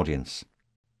and the audience.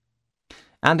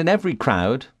 And in every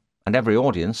crowd and every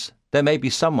audience, there may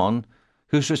be someone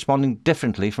who's responding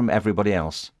differently from everybody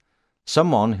else,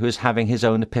 someone who is having his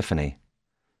own epiphany,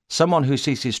 someone who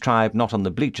sees his tribe not on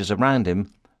the bleachers around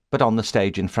him, but on the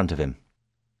stage in front of him.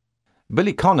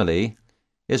 Billy Connolly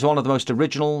is one of the most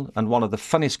original and one of the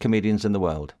funniest comedians in the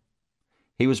world.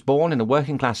 He was born in a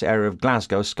working-class area of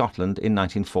Glasgow, Scotland in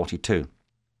 1942.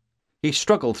 He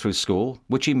struggled through school,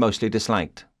 which he mostly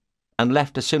disliked, and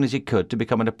left as soon as he could to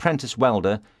become an apprentice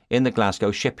welder in the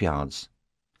Glasgow shipyards.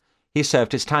 He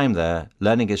served his time there,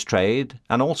 learning his trade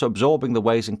and also absorbing the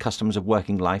ways and customs of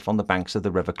working life on the banks of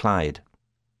the River Clyde.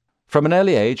 From an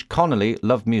early age, Connolly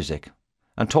loved music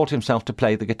and taught himself to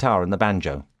play the guitar and the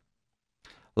banjo.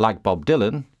 Like Bob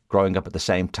Dylan, growing up at the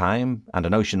same time and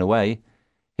an ocean away,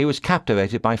 he was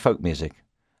captivated by folk music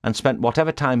and spent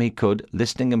whatever time he could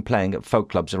listening and playing at folk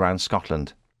clubs around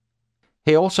Scotland.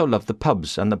 He also loved the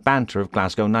pubs and the banter of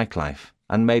Glasgow nightlife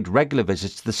and made regular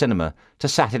visits to the cinema, to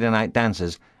Saturday night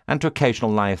dances and to occasional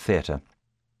live theatre.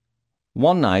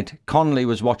 One night, Connolly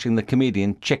was watching the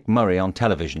comedian Chick Murray on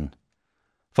television.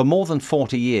 For more than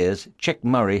 40 years, Chick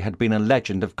Murray had been a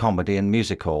legend of comedy and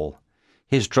music hall.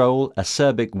 His droll,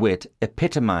 acerbic wit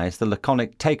epitomised the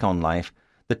laconic take on life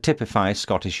that typifies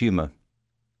Scottish humour.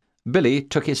 Billy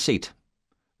took his seat,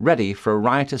 ready for a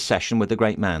riotous session with the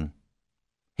great man.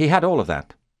 He had all of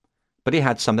that, but he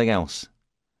had something else,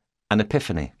 an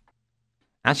epiphany.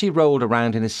 As he rolled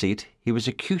around in his seat, he was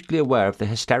acutely aware of the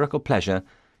hysterical pleasure,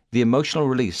 the emotional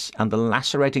release, and the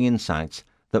lacerating insights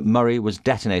that Murray was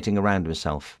detonating around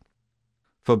himself.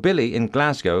 For Billy in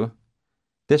Glasgow,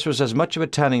 this was as much of a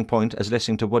turning point as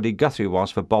listening to Woody Guthrie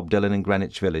was for Bob Dylan in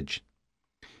Greenwich Village.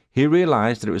 He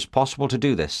realised that it was possible to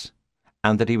do this,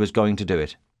 and that he was going to do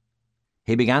it.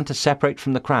 He began to separate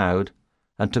from the crowd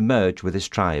and to merge with his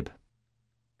tribe.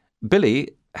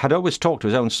 Billy had always talked to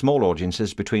his own small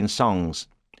audiences between songs.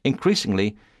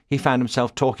 Increasingly, he found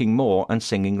himself talking more and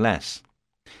singing less.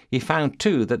 He found,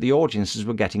 too, that the audiences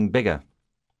were getting bigger.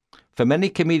 For many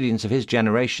comedians of his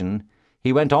generation,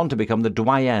 he went on to become the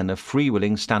doyen of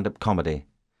freewheeling stand-up comedy.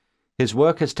 His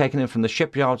work has taken him from the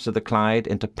shipyards of the Clyde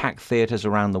into packed theatres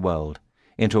around the world,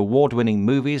 into award-winning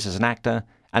movies as an actor,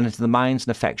 and into the minds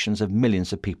and affections of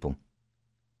millions of people.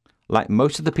 Like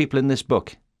most of the people in this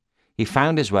book, he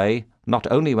found his way not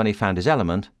only when he found his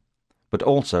element, but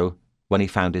also when he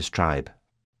found his tribe.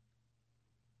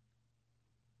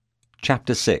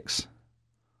 Chapter 6.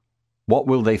 What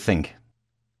will they think?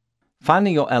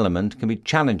 Finding your element can be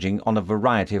challenging on a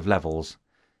variety of levels,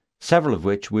 several of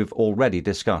which we've already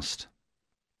discussed.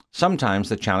 Sometimes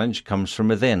the challenge comes from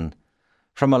within,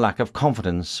 from a lack of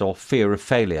confidence or fear of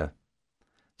failure.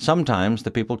 Sometimes the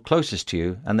people closest to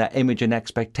you and their image and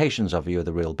expectations of you are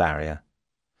the real barrier.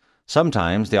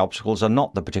 Sometimes the obstacles are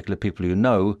not the particular people you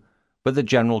know, but the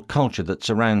general culture that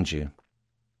surrounds you.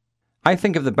 I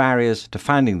think of the barriers to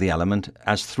finding the element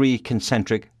as 3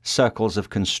 concentric circles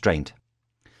of constraint.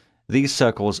 These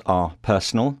circles are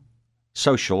personal,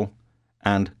 social,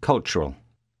 and cultural.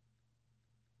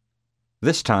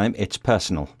 This time it's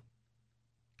personal.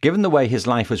 Given the way his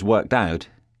life was worked out,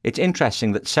 it's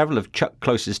interesting that several of Chuck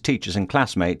Close's teachers and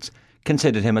classmates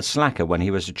considered him a slacker when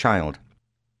he was a child.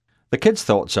 The kids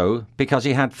thought so because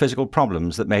he had physical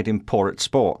problems that made him poor at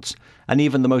sports and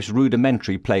even the most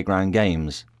rudimentary playground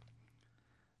games.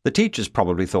 The teachers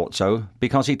probably thought so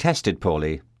because he tested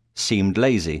poorly, seemed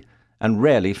lazy, and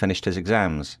rarely finished his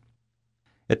exams.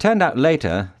 It turned out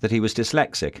later that he was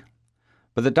dyslexic,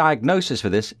 but the diagnosis for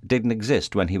this didn't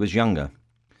exist when he was younger.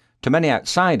 To many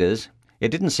outsiders, it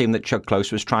didn't seem that Chuck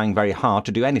Close was trying very hard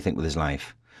to do anything with his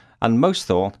life, and most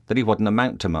thought that he wouldn't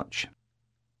amount to much.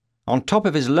 On top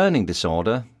of his learning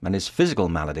disorder and his physical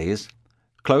maladies,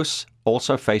 Close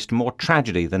also faced more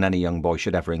tragedy than any young boy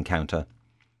should ever encounter.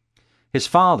 His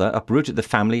father uprooted the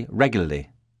family regularly,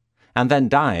 and then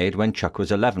died when Chuck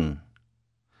was 11.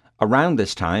 Around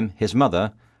this time, his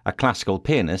mother, a classical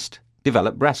pianist,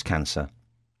 developed breast cancer,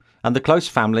 and the Close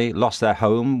family lost their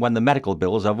home when the medical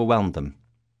bills overwhelmed them.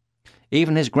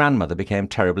 Even his grandmother became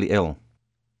terribly ill.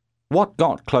 What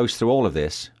got Close through all of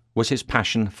this was his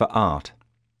passion for art.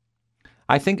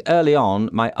 I think early on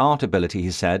my art ability,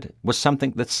 he said, was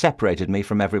something that separated me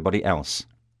from everybody else.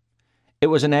 It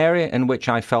was an area in which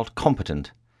I felt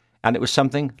competent, and it was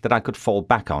something that I could fall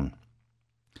back on.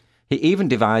 He even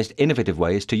devised innovative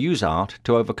ways to use art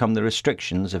to overcome the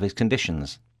restrictions of his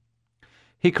conditions.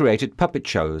 He created puppet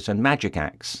shows and magic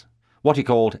acts, what he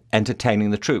called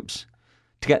entertaining the troops,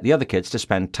 to get the other kids to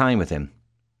spend time with him.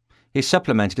 He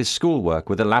supplemented his schoolwork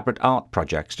with elaborate art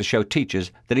projects to show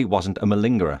teachers that he wasn't a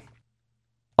malingerer.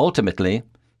 Ultimately,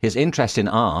 his interest in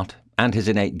art and his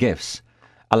innate gifts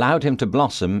allowed him to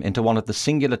blossom into one of the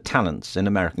singular talents in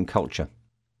American culture.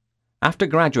 After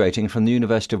graduating from the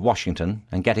University of Washington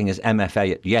and getting his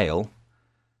MFA at Yale,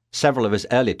 several of his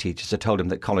earlier teachers had told him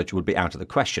that college would be out of the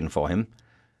question for him,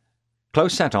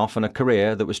 Close set off on a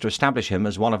career that was to establish him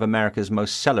as one of America's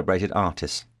most celebrated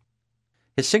artists.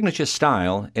 His signature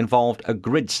style involved a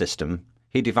grid system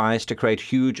he devised to create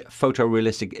huge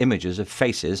photorealistic images of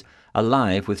faces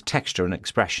alive with texture and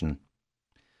expression.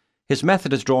 His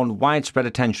method has drawn widespread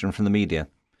attention from the media,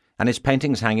 and his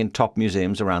paintings hang in top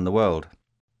museums around the world.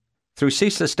 Through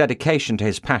ceaseless dedication to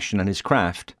his passion and his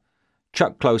craft,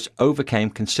 Chuck Close overcame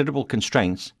considerable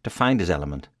constraints to find his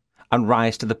element and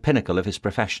rise to the pinnacle of his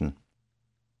profession.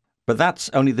 But that's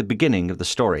only the beginning of the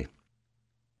story.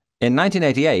 In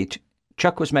 1988,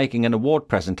 Chuck was making an award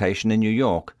presentation in New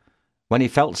York when he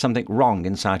felt something wrong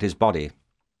inside his body.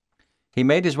 He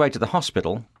made his way to the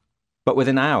hospital, but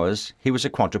within hours he was a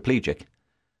quadriplegic,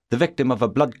 the victim of a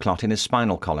blood clot in his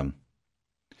spinal column.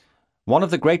 One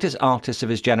of the greatest artists of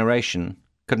his generation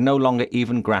could no longer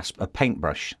even grasp a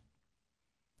paintbrush.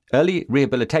 Early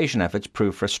rehabilitation efforts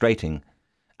proved frustrating,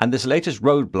 and this latest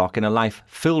roadblock in a life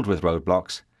filled with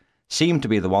roadblocks seemed to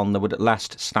be the one that would at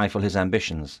last stifle his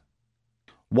ambitions.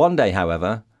 One day,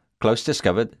 however, Close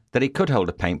discovered that he could hold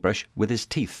a paintbrush with his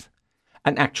teeth,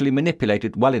 and actually manipulate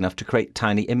it well enough to create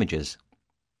tiny images.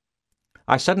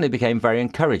 I suddenly became very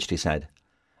encouraged, he said.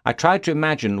 I tried to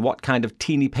imagine what kind of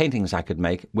teeny paintings I could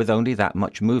make with only that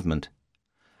much movement.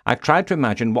 I tried to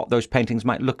imagine what those paintings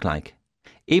might look like.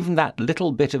 Even that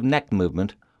little bit of neck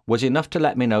movement was enough to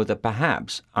let me know that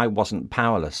perhaps I wasn't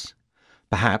powerless.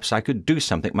 Perhaps I could do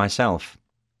something myself.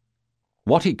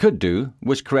 What he could do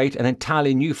was create an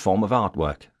entirely new form of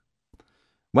artwork.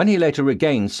 When he later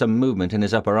regained some movement in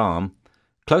his upper arm,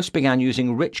 Close began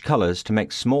using rich colours to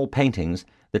make small paintings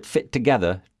that fit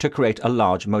together to create a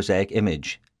large mosaic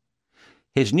image.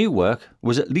 His new work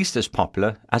was at least as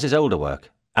popular as his older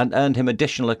work, and earned him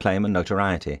additional acclaim and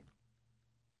notoriety.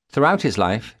 Throughout his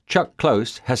life, Chuck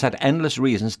Close has had endless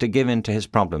reasons to give in to his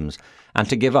problems and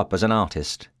to give up as an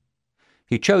artist.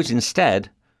 He chose instead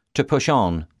to push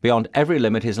on beyond every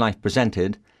limit his life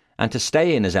presented and to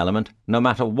stay in his element no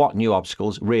matter what new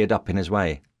obstacles reared up in his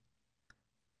way.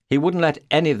 He wouldn't let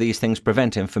any of these things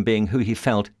prevent him from being who he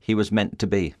felt he was meant to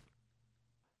be.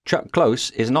 Chuck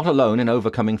Close is not alone in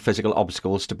overcoming physical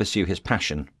obstacles to pursue his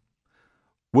passion.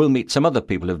 We'll meet some other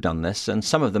people who've done this, and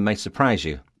some of them may surprise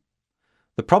you.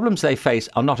 The problems they face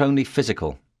are not only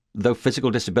physical, though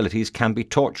physical disabilities can be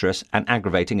torturous and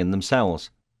aggravating in themselves.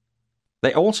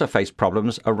 They also face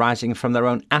problems arising from their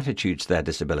own attitudes to their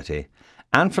disability,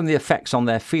 and from the effects on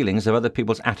their feelings of other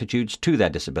people's attitudes to their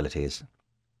disabilities.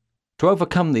 To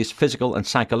overcome these physical and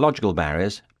psychological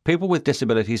barriers, people with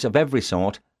disabilities of every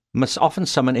sort must often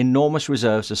summon enormous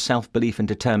reserves of self-belief and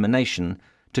determination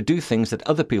to do things that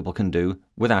other people can do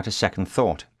without a second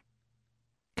thought.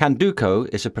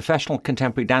 Canduco is a professional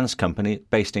contemporary dance company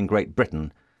based in Great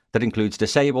Britain that includes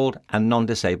disabled and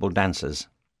non-disabled dancers.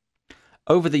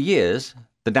 Over the years,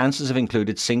 the dancers have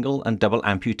included single and double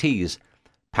amputees,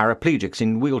 paraplegics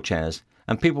in wheelchairs,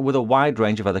 and people with a wide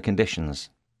range of other conditions.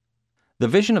 The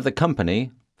vision of the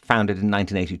company, founded in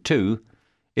 1982,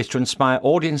 is to inspire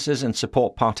audiences and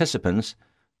support participants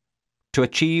to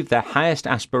achieve their highest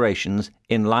aspirations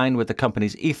in line with the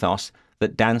company's ethos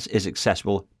that dance is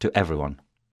accessible to everyone.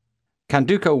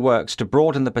 Canduco works to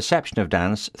broaden the perception of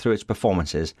dance through its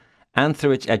performances and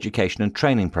through its education and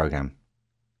training program.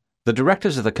 The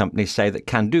directors of the company say that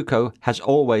Canduco has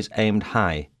always aimed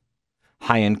high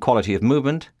in quality of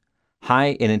movement,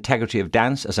 high in integrity of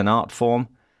dance as an art form,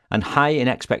 and high in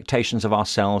expectations of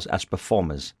ourselves as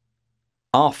performers.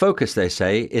 Our focus, they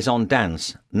say, is on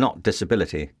dance, not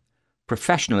disability.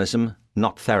 Professionalism,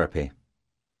 not therapy.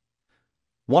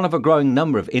 One of a growing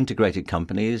number of integrated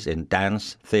companies in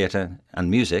dance, theatre and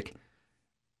music,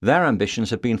 their ambitions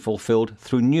have been fulfilled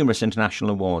through numerous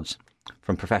international awards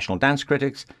from professional dance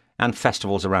critics and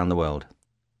festivals around the world.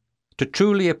 To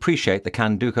truly appreciate the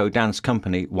Canduco Dance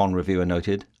Company, one reviewer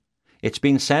noted, it's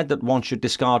been said that one should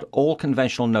discard all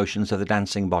conventional notions of the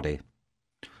dancing body.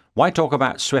 Why talk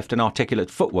about swift and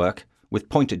articulate footwork with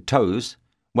pointed toes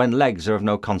when legs are of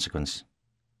no consequence?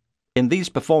 In these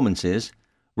performances,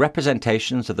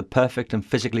 representations of the perfect and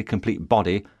physically complete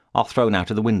body are thrown out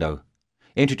of the window,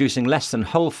 introducing less than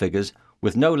whole figures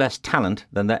with no less talent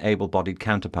than their able-bodied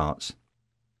counterparts.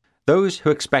 Those who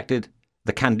expected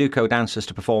the Canduco dancers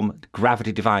to perform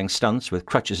gravity-defying stunts with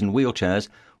crutches and wheelchairs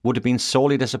would have been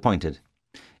sorely disappointed.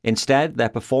 Instead, their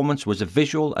performance was a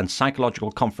visual and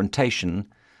psychological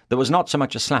confrontation that was not so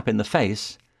much a slap in the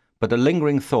face, but a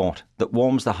lingering thought that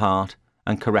warms the heart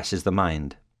and caresses the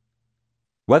mind.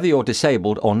 Whether you're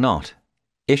disabled or not,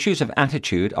 issues of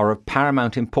attitude are of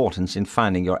paramount importance in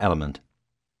finding your element.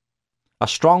 A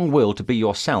strong will to be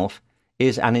yourself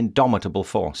is an indomitable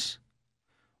force.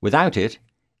 Without it,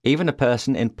 even a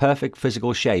person in perfect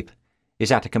physical shape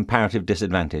is at a comparative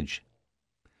disadvantage.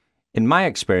 In my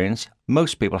experience,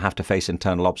 most people have to face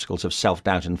internal obstacles of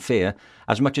self-doubt and fear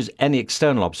as much as any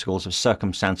external obstacles of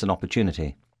circumstance and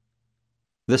opportunity.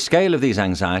 The scale of these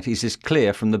anxieties is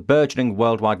clear from the burgeoning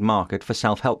worldwide market for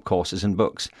self-help courses and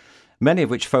books, many of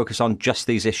which focus on just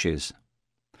these issues.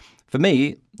 For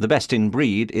me, the best in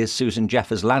breed is Susan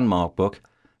Jeffers' landmark book,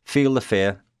 Feel the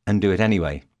Fear and Do It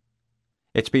Anyway.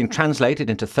 It's been translated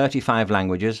into 35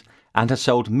 languages and has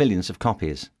sold millions of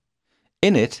copies.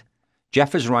 In it,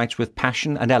 Jeffers writes with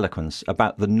passion and eloquence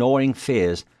about the gnawing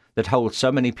fears that hold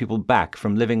so many people back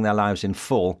from living their lives in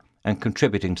full and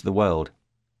contributing to the world.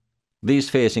 These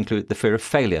fears include the fear of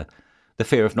failure, the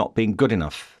fear of not being good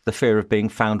enough, the fear of being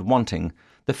found wanting,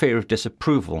 the fear of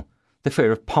disapproval, the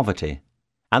fear of poverty,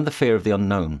 and the fear of the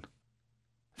unknown.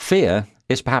 Fear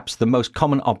is perhaps the most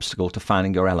common obstacle to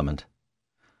finding your element.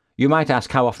 You might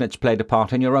ask how often it's played a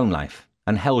part in your own life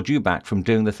and held you back from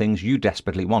doing the things you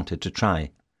desperately wanted to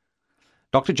try.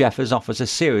 Dr. Jeffers offers a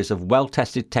series of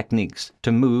well-tested techniques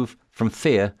to move from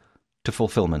fear to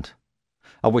fulfillment,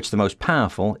 of which the most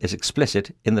powerful is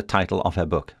explicit in the title of her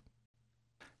book.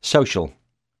 Social.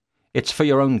 It's for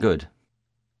your own good.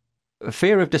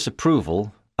 Fear of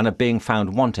disapproval and of being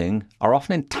found wanting are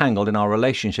often entangled in our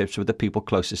relationships with the people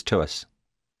closest to us.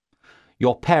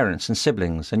 Your parents and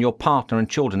siblings, and your partner and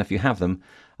children, if you have them,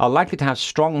 are likely to have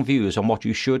strong views on what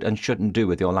you should and shouldn't do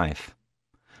with your life.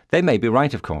 They may be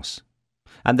right, of course,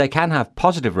 and they can have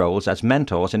positive roles as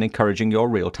mentors in encouraging your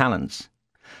real talents.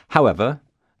 However,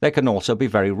 they can also be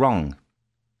very wrong.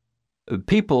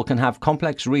 People can have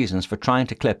complex reasons for trying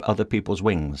to clip other people's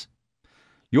wings.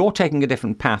 Your taking a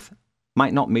different path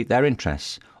might not meet their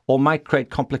interests, or might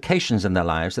create complications in their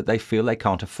lives that they feel they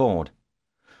can't afford.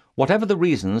 Whatever the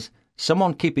reasons,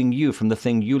 someone keeping you from the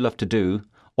thing you love to do,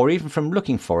 or even from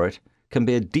looking for it, can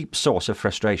be a deep source of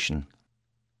frustration.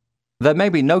 There may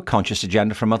be no conscious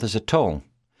agenda from others at all.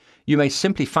 You may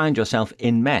simply find yourself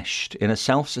enmeshed in a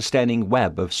self-sustaining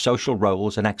web of social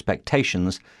roles and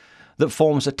expectations that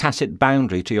forms a tacit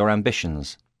boundary to your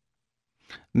ambitions.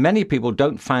 Many people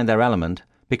don't find their element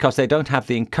because they don't have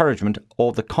the encouragement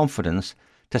or the confidence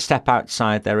to step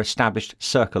outside their established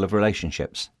circle of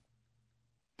relationships.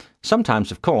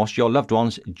 Sometimes, of course, your loved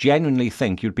ones genuinely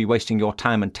think you'd be wasting your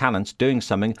time and talents doing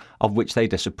something of which they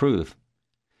disapprove.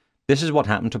 This is what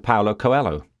happened to Paulo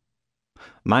Coelho.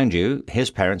 Mind you,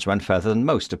 his parents went further than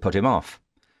most to put him off.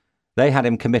 They had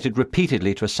him committed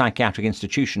repeatedly to a psychiatric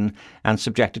institution and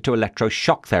subjected to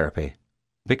electroshock therapy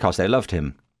because they loved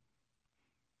him.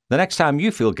 The next time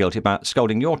you feel guilty about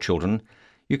scolding your children,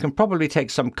 you can probably take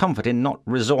some comfort in not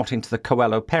resorting to the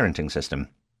Coelho parenting system.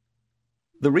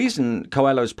 The reason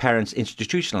Coelho's parents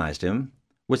institutionalized him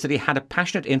was that he had a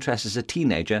passionate interest as a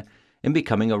teenager in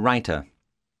becoming a writer.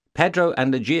 Pedro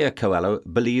and Ligia Coelho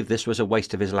believed this was a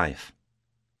waste of his life.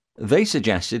 They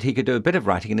suggested he could do a bit of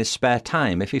writing in his spare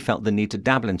time if he felt the need to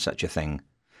dabble in such a thing,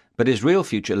 but his real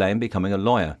future lay in becoming a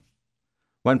lawyer.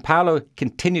 When Paulo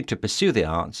continued to pursue the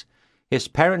arts, his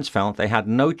parents felt they had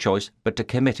no choice but to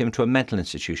commit him to a mental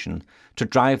institution to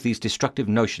drive these destructive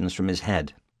notions from his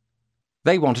head.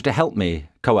 They wanted to help me,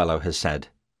 Coelho has said.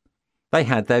 They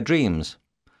had their dreams.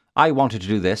 I wanted to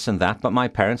do this and that, but my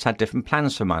parents had different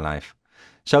plans for my life.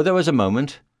 So there was a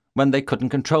moment when they couldn't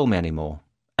control me anymore,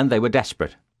 and they were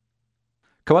desperate.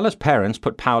 Coelho's parents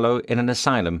put Paulo in an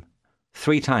asylum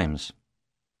 3 times.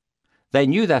 They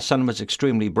knew their son was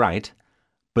extremely bright,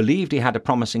 believed he had a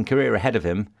promising career ahead of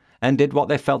him, and did what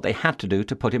they felt they had to do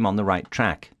to put him on the right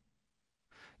track.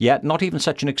 Yet not even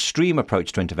such an extreme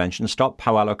approach to intervention stopped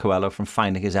Paulo Coelho from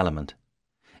finding his element.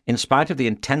 In spite of the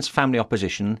intense family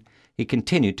opposition, he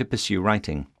continued to pursue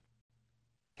writing.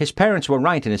 His parents were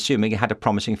right in assuming he had a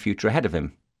promising future ahead of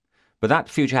him, but that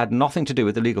future had nothing to do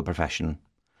with the legal profession.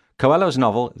 Coelho's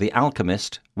novel, The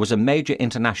Alchemist, was a major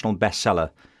international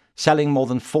bestseller, selling more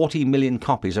than 40 million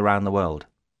copies around the world.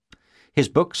 His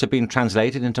books have been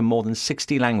translated into more than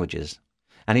 60 languages,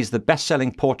 and he's the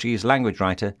best-selling Portuguese language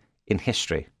writer in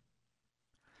history.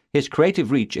 His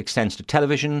creative reach extends to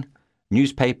television,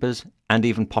 newspapers, and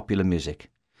even popular music.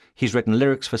 He's written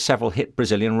lyrics for several hit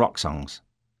Brazilian rock songs.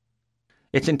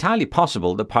 It's entirely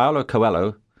possible that Paulo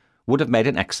Coelho would have made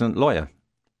an excellent lawyer.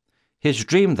 His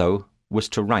dream, though, was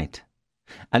to write.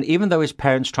 And even though his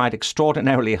parents tried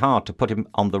extraordinarily hard to put him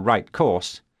on the right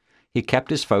course, he kept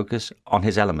his focus on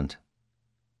his element.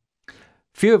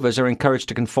 Few of us are encouraged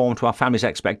to conform to our family's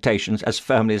expectations as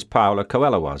firmly as Paulo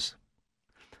Coelho was.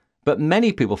 But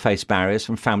many people face barriers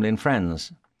from family and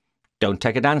friends. Don't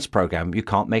take a dance program, you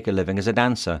can't make a living as a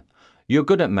dancer. You're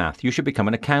good at math, you should become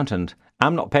an accountant.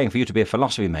 I'm not paying for you to be a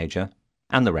philosophy major,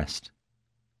 and the rest.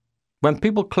 When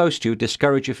people close to you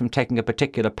discourage you from taking a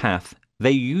particular path,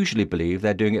 they usually believe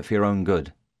they're doing it for your own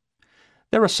good.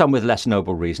 There are some with less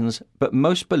noble reasons, but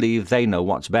most believe they know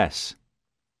what's best.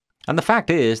 And the fact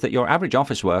is that your average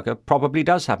office worker probably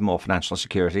does have more financial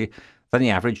security than the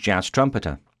average jazz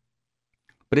trumpeter.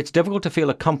 But it's difficult to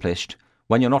feel accomplished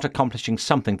when you're not accomplishing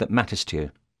something that matters to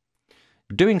you.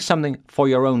 Doing something for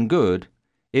your own good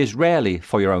is rarely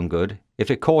for your own good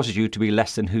if it causes you to be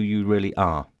less than who you really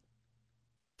are.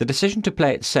 The decision to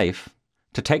play it safe,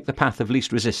 to take the path of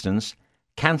least resistance,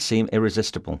 can seem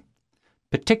irresistible,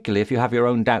 particularly if you have your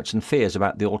own doubts and fears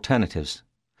about the alternatives.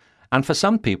 And for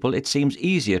some people, it seems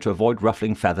easier to avoid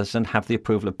ruffling feathers and have the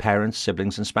approval of parents,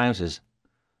 siblings, and spouses.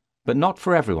 But not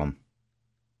for everyone.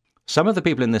 Some of the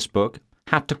people in this book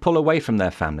had to pull away from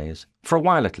their families, for a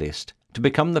while at least, to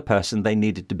become the person they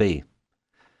needed to be.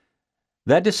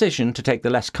 Their decision to take the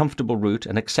less comfortable route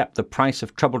and accept the price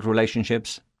of troubled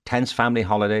relationships, tense family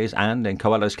holidays, and, in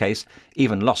Coelho's case,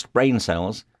 even lost brain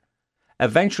cells,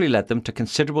 eventually led them to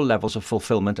considerable levels of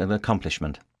fulfillment and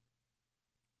accomplishment.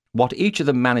 What each of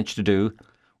them managed to do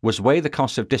was weigh the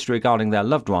cost of disregarding their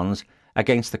loved ones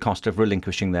against the cost of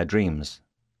relinquishing their dreams.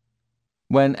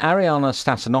 When Ariana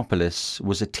Stassinopoulos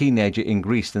was a teenager in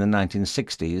Greece in the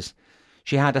 1960s,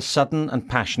 she had a sudden and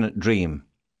passionate dream.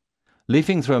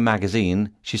 Leafing through a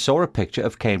magazine, she saw a picture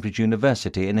of Cambridge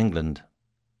University in England.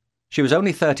 She was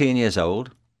only 13 years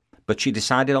old, but she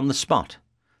decided on the spot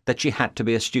that she had to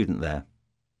be a student there.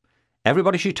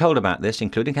 Everybody she told about this,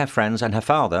 including her friends and her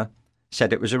father,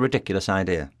 said it was a ridiculous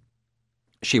idea.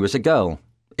 She was a girl.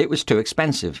 It was too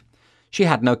expensive. She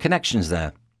had no connections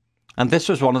there. And this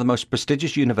was one of the most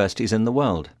prestigious universities in the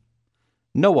world.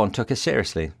 No one took her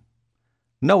seriously.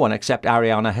 No one except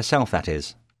Ariana herself, that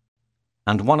is.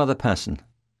 And one other person.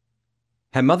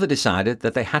 Her mother decided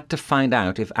that they had to find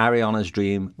out if Ariana's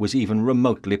dream was even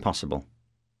remotely possible.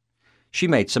 She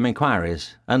made some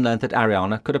inquiries and learned that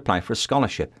Ariana could apply for a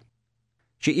scholarship.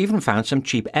 She even found some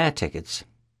cheap air tickets,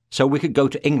 so we could go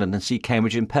to England and see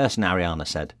Cambridge in person, Ariana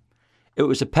said. It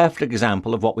was a perfect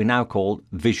example of what we now call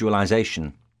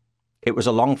visualization. It was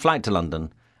a long flight to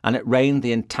London, and it rained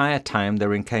the entire time they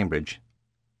were in Cambridge.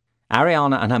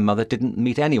 Ariana and her mother didn't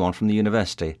meet anyone from the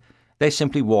university. They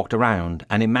simply walked around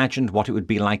and imagined what it would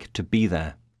be like to be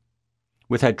there.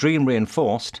 With her dream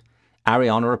reinforced,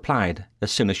 Ariana applied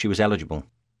as soon as she was eligible.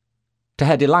 To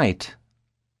her delight,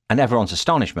 and everyone's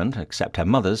astonishment, except her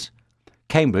mother's,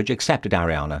 Cambridge accepted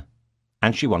Ariana,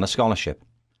 and she won a scholarship.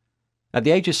 At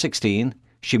the age of 16,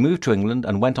 she moved to England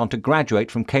and went on to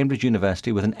graduate from Cambridge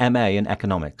University with an MA in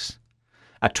economics.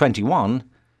 At 21,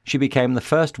 she became the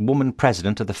first woman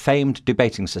president of the famed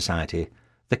debating society,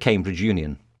 the Cambridge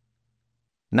Union.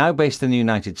 Now based in the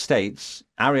United States,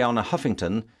 Ariana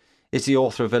Huffington is the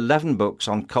author of 11 books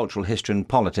on cultural history and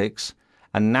politics,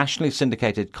 a nationally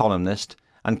syndicated columnist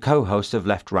and co-host of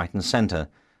Left, Right and Centre,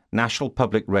 National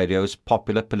Public Radio's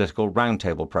popular political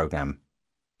roundtable programme.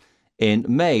 In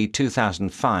May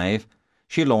 2005,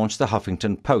 she launched the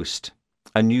Huffington Post,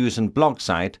 a news and blog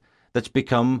site that's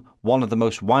become one of the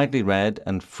most widely read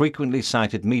and frequently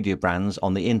cited media brands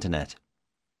on the internet.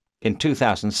 In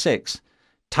 2006,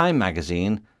 Time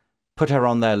magazine put her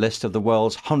on their list of the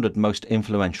world's 100 most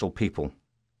influential people.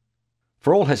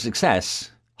 For all her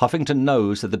success, Huffington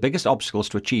knows that the biggest obstacles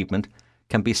to achievement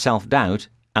can be self-doubt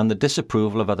and the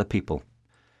disapproval of other people.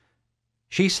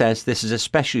 She says this is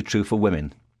especially true for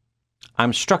women.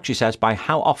 I'm struck, she says, by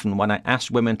how often when I asked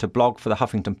women to blog for the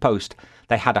Huffington Post,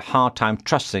 they had a hard time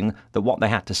trusting that what they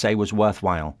had to say was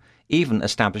worthwhile, even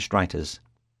established writers.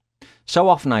 So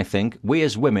often, I think, we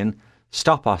as women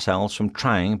stop ourselves from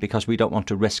trying because we don't want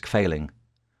to risk failing.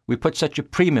 We put such a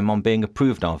premium on being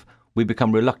approved of, we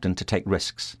become reluctant to take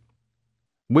risks.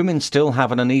 Women still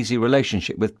have an uneasy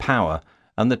relationship with power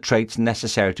and the traits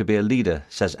necessary to be a leader,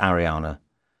 says Ariana.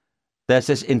 There's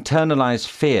this internalized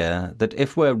fear that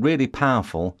if we're really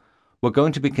powerful, we're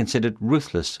going to be considered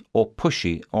ruthless or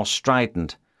pushy or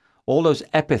strident, all those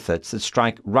epithets that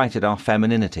strike right at our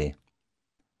femininity.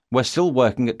 We're still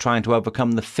working at trying to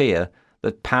overcome the fear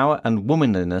that power and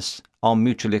womanliness are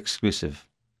mutually exclusive.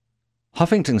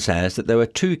 Huffington says that there were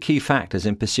two key factors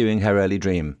in pursuing her early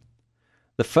dream.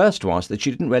 The first was that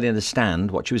she didn't really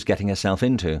understand what she was getting herself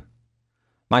into.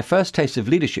 My first taste of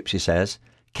leadership, she says,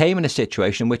 came in a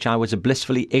situation in which I was a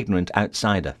blissfully ignorant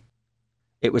outsider.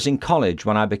 It was in college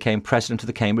when I became president of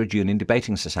the Cambridge Union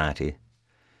Debating Society.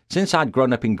 Since I'd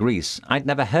grown up in Greece, I'd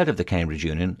never heard of the Cambridge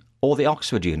Union or the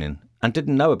Oxford Union and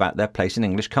didn't know about their place in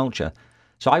English culture,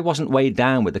 so I wasn't weighed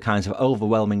down with the kinds of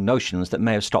overwhelming notions that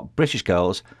may have stopped British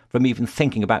girls from even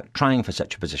thinking about trying for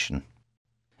such a position.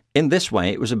 In this way,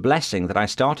 it was a blessing that I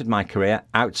started my career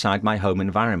outside my home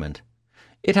environment.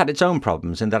 It had its own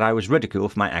problems in that I was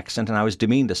ridiculed for my accent and I was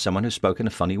demeaned as someone who spoke in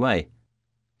a funny way.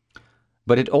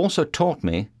 But it also taught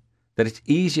me that it's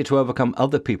easier to overcome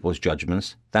other people's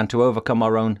judgments than to overcome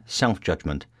our own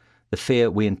self-judgment, the fear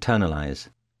we internalize.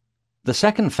 The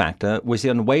second factor was the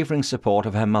unwavering support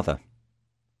of her mother.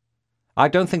 I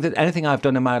don't think that anything I've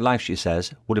done in my life, she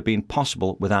says, would have been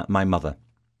possible without my mother.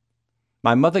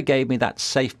 My mother gave me that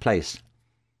safe place,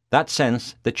 that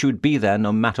sense that she would be there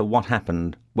no matter what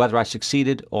happened, whether I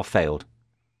succeeded or failed.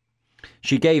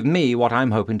 She gave me what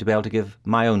I'm hoping to be able to give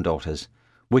my own daughters,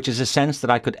 which is a sense that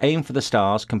I could aim for the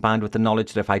stars combined with the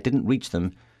knowledge that if I didn't reach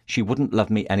them, she wouldn't love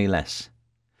me any less.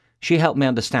 She helped me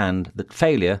understand that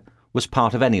failure was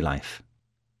part of any life.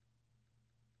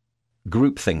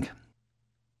 Groupthink.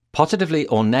 Positively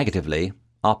or negatively,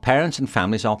 our parents and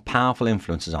families are powerful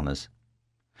influences on us.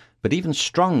 But even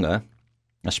stronger,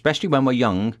 especially when we're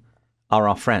young, are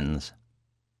our friends.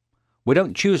 We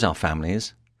don't choose our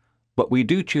families, but we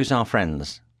do choose our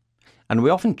friends, and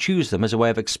we often choose them as a way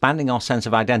of expanding our sense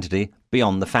of identity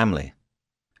beyond the family.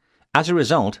 As a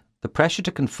result, the pressure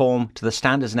to conform to the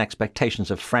standards and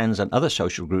expectations of friends and other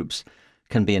social groups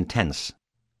can be intense.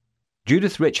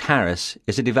 Judith Rich Harris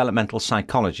is a developmental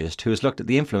psychologist who has looked at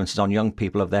the influences on young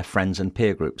people of their friends and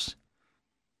peer groups.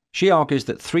 She argues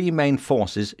that three main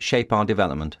forces shape our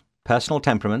development: personal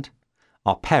temperament,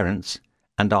 our parents,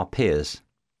 and our peers.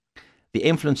 The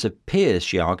influence of peers,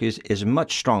 she argues, is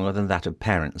much stronger than that of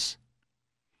parents.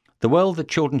 The world that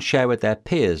children share with their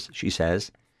peers, she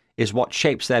says, is what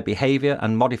shapes their behaviour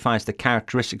and modifies the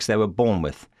characteristics they were born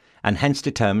with, and hence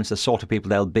determines the sort of people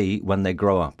they'll be when they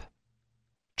grow up.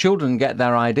 Children get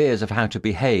their ideas of how to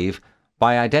behave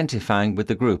by identifying with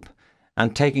the group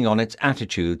and taking on its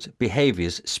attitudes,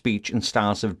 behaviours, speech and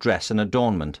styles of dress and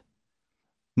adornment.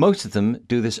 Most of them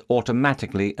do this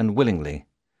automatically and willingly.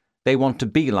 They want to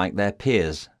be like their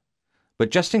peers. But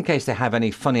just in case they have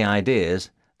any funny ideas,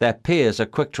 their peers are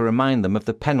quick to remind them of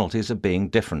the penalties of being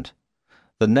different.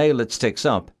 The nail that sticks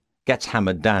up gets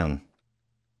hammered down.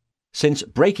 Since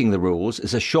breaking the rules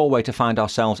is a sure way to find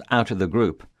ourselves out of the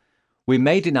group, we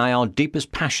may deny our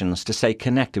deepest passions to stay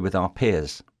connected with our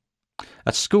peers.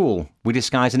 At school, we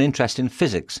disguise an interest in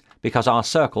physics because our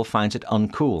circle finds it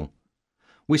uncool.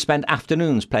 We spend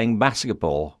afternoons playing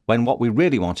basketball when what we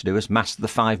really want to do is master the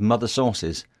 5 mother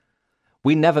sources.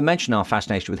 We never mention our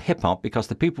fascination with hip-hop because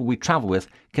the people we travel with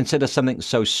consider something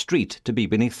so street to be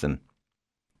beneath them.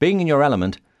 Being in your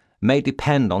element may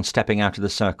depend on stepping out of the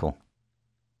circle.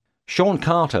 Sean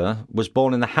Carter was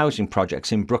born in the housing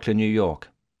projects in Brooklyn, New York.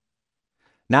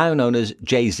 Now known as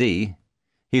Jay-Z,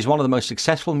 he's one of the most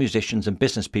successful musicians and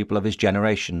business people of his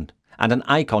generation, and an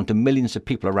icon to millions of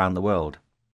people around the world.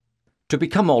 To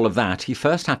become all of that, he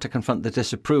first had to confront the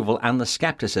disapproval and the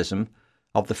skepticism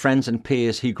of the friends and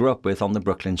peers he grew up with on the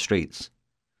Brooklyn streets.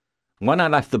 When I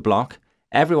left the block,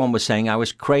 everyone was saying I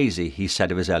was crazy, he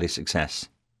said of his early success.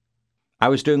 I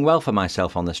was doing well for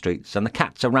myself on the streets, and the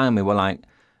cats around me were like,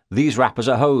 "These rappers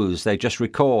are hoes, they just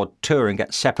record, tour and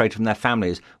get separated from their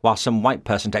families while some white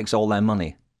person takes all their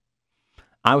money."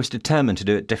 I was determined to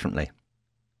do it differently.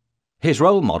 His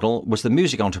role model was the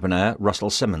music entrepreneur Russell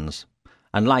Simmons,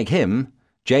 and like him,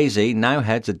 Jay-Z now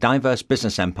heads a diverse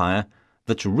business empire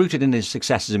that's rooted in his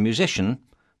success as a musician,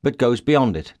 but goes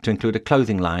beyond it to include a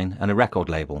clothing line and a record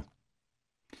label.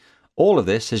 All of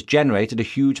this has generated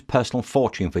a huge personal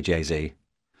fortune for Jay-Z,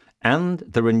 and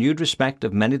the renewed respect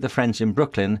of many of the friends in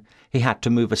Brooklyn he had to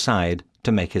move aside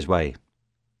to make his way.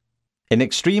 In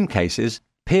extreme cases,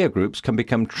 peer groups can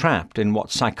become trapped in what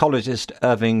psychologist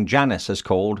Irving Janis has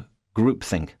called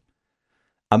groupthink,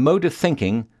 a mode of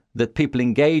thinking that people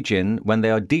engage in when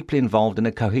they are deeply involved in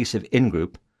a cohesive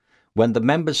in-group, when the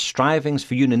members' strivings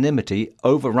for unanimity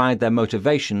override their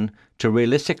motivation to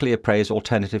realistically appraise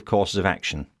alternative courses of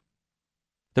action.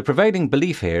 The prevailing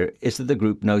belief here is that the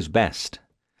group knows best,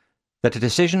 that a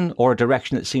decision or a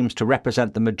direction that seems to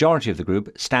represent the majority of the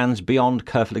group stands beyond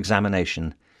careful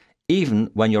examination, even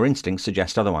when your instincts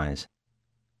suggest otherwise.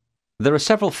 There are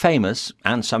several famous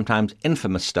and sometimes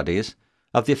infamous studies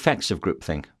of the effects of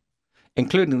groupthink,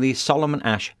 including the Solomon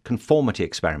Asch conformity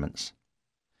experiments.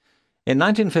 In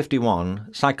 1951,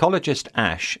 psychologist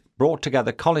Asch brought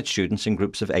together college students in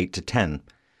groups of 8 to 10,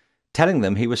 telling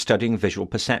them he was studying visual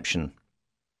perception.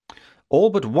 All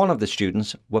but one of the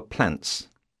students were plants.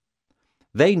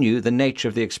 They knew the nature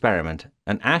of the experiment,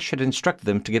 and Asch had instructed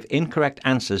them to give incorrect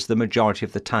answers the majority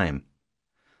of the time.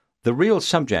 The real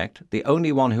subject, the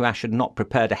only one who Asch had not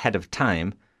prepared ahead of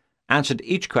time, answered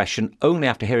each question only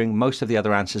after hearing most of the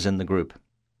other answers in the group.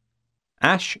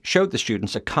 Asch showed the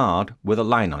students a card with a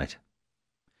line on it.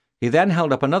 He then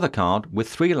held up another card with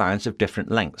 3 lines of different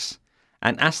lengths,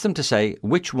 and asked them to say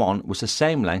which one was the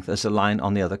same length as the line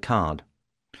on the other card.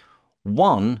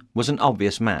 One was an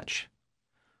obvious match,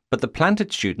 but the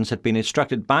planted students had been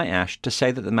instructed by Asch to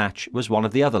say that the match was one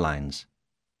of the other lines.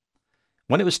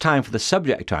 When it was time for the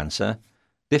subject to answer,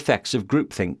 the effects of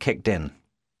groupthink kicked in.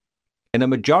 In a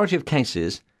majority of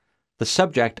cases, the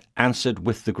subject answered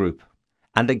with the group,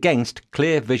 and against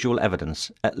clear visual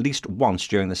evidence, at least once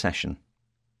during the session.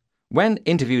 When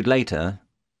interviewed later,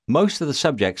 most of the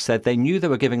subjects said they knew they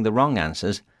were giving the wrong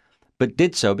answers, but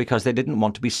did so because they didn't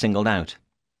want to be singled out.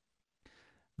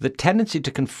 The tendency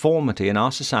to conformity in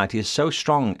our society is so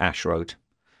strong, Asch wrote,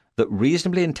 that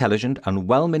reasonably intelligent and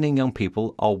well-meaning young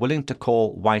people are willing to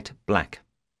call white black.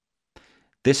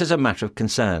 This is a matter of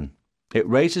concern. It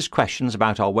raises questions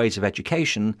about our ways of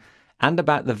education and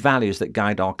about the values that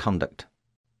guide our conduct.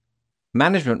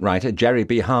 Management writer Jerry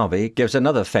B. Harvey gives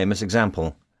another famous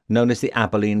example, known as the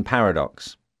Abilene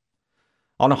Paradox.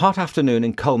 On a hot afternoon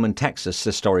in Coleman, Texas,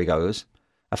 the story goes,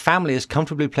 a family is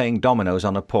comfortably playing dominoes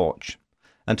on a porch,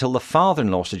 until the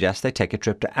father-in-law suggests they take a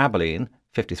trip to Abilene,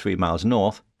 53 miles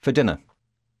north, for dinner.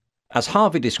 As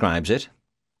Harvey describes it,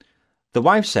 the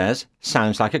wife says,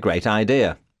 "Sounds like a great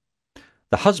idea."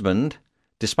 The husband,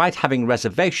 despite having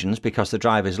reservations because the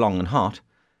drive is long and hot,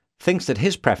 thinks that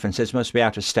his preferences must be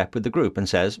out of step with the group and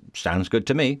says, "Sounds good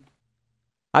to me.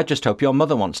 I just hope your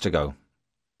mother wants to go."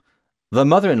 The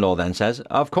mother-in-law then says,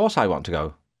 "Of course I want to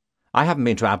go. I haven't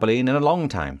been to Abilene in a long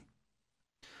time."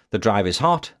 The drive is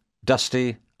hot,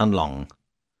 dusty, and long.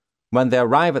 When they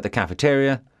arrive at the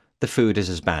cafeteria, the food is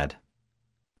as bad.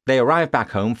 They arrive back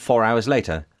home 4 hours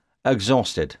later,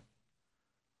 exhausted.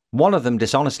 One of them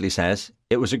dishonestly says,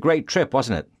 "It was a great trip,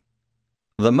 wasn't it?"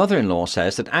 The mother-in-law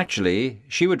says that actually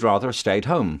she would rather have stayed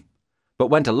home,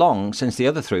 but went along since the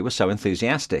other 3 were so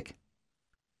enthusiastic.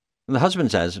 The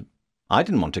husband says, "I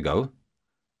didn't want to go.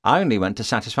 I only went to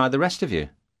satisfy the rest of you."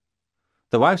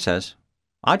 The wife says,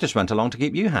 "I just went along to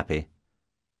keep you happy.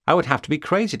 I would have to be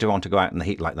crazy to want to go out in the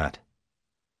heat like that."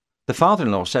 The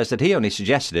father-in-law says that he only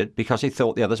suggested it because he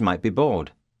thought the others might be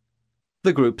bored.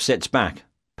 The group sits back,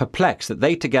 perplexed that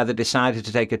they together decided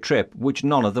to take a trip which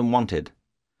none of them wanted.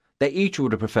 They each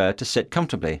would have preferred to sit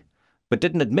comfortably, but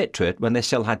didn't admit to it when they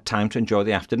still had time to enjoy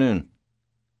the afternoon.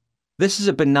 This is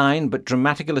a benign but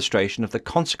dramatic illustration of the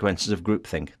consequences of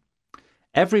groupthink.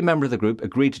 Every member of the group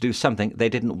agreed to do something they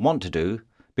didn't want to do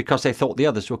because they thought the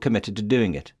others were committed to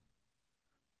doing it.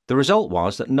 The result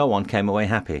was that no one came away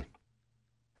happy.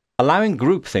 Allowing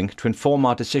groupthink to inform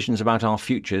our decisions about our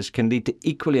futures can lead to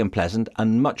equally unpleasant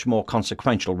and much more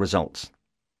consequential results.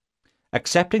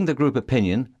 Accepting the group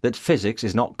opinion that physics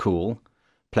is not cool,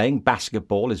 playing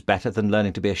basketball is better than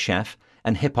learning to be a chef,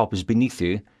 and hip-hop is beneath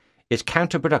you, is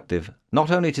counterproductive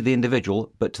not only to the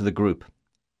individual but to the group.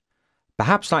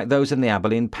 Perhaps like those in the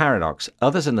Abilene Paradox,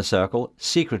 others in the circle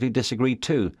secretly disagree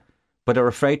too, but are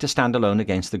afraid to stand alone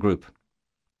against the group.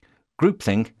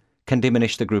 Groupthink can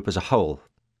diminish the group as a whole.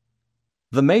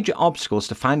 The major obstacles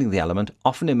to finding the element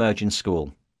often emerge in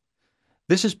school.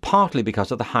 This is partly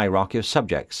because of the hierarchy of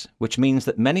subjects, which means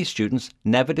that many students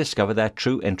never discover their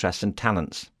true interests and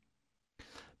talents.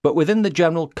 But within the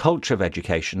general culture of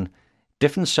education,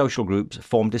 different social groups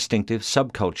form distinctive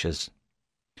subcultures.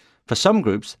 For some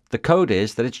groups, the code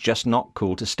is that it's just not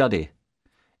cool to study.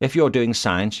 If you're doing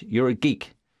science, you're a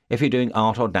geek. If you're doing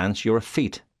art or dance, you're a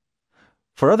feat.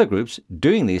 For other groups,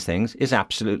 doing these things is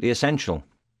absolutely essential.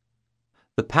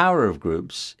 The power of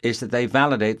groups is that they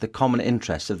validate the common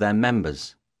interests of their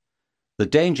members. The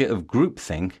danger of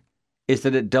groupthink is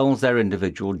that it dulls their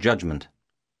individual judgment.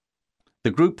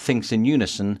 The group thinks in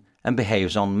unison and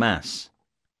behaves en masse.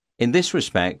 In this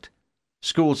respect,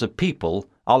 schools of people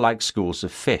are like schools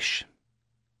of fish.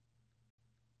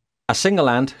 A single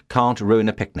ant can't ruin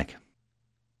a picnic.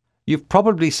 You've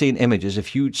probably seen images of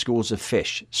huge schools of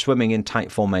fish swimming in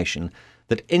tight formation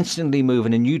that instantly move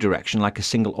in a new direction like a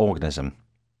single organism.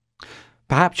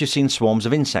 Perhaps you've seen swarms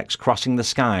of insects crossing the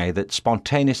sky that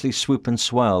spontaneously swoop and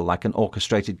swirl like an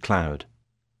orchestrated cloud.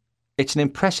 It's an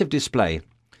impressive display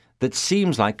that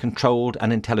seems like controlled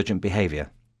and intelligent behavior.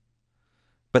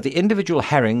 But the individual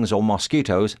herrings or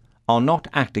mosquitoes are not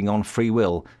acting on free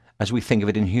will as we think of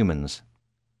it in humans.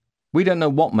 We don't know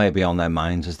what may be on their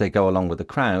minds as they go along with the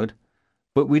crowd,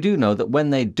 but we do know that when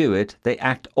they do it, they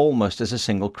act almost as a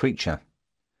single creature.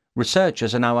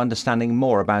 Researchers are now understanding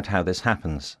more about how this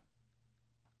happens.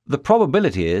 The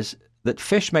probability is that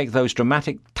fish make those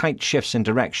dramatic tight shifts in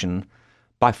direction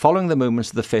by following the movements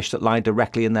of the fish that lie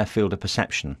directly in their field of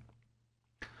perception.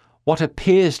 What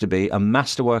appears to be a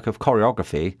masterwork of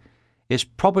choreography is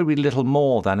probably little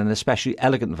more than an especially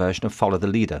elegant version of Follow the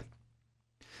Leader.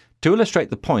 To illustrate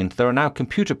the point, there are now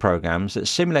computer programs that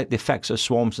simulate the effects of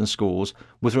swarms and schools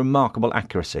with remarkable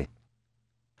accuracy.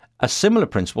 A similar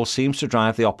principle seems to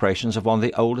drive the operations of one of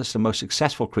the oldest and most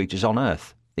successful creatures on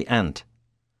Earth, the ant.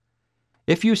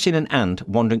 If you've seen an ant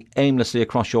wandering aimlessly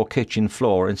across your kitchen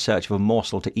floor in search of a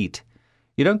morsel to eat,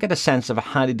 you don't get a sense of a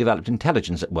highly developed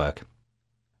intelligence at work.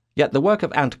 Yet the work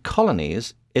of ant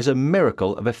colonies is a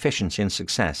miracle of efficiency and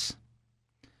success.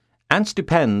 Ants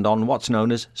depend on what's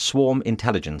known as swarm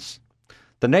intelligence,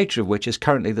 the nature of which is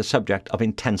currently the subject of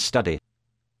intense study.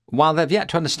 While they've yet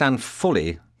to understand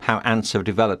fully how ants have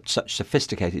developed such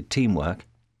sophisticated teamwork,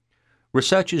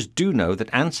 researchers do know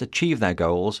that ants achieve their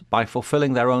goals by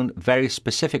fulfilling their own very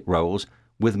specific roles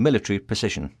with military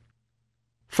precision.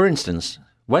 For instance,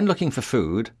 when looking for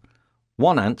food,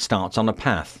 one ant starts on a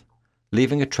path,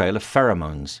 leaving a trail of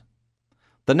pheromones.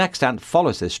 The next ant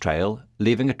follows this trail,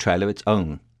 leaving a trail of its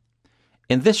own.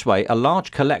 In this way, a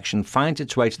large collection finds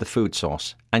its way to the food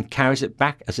source and carries it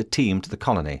back as a team to the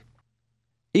colony.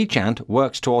 Each ant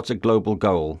works towards a global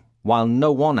goal, while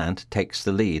no one ant takes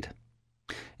the lead.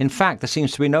 In fact, there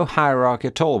seems to be no hierarchy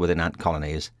at all within ant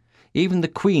colonies. Even the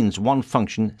queen's one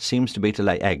function seems to be to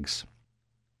lay eggs.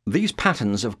 These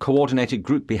patterns of coordinated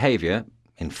group behavior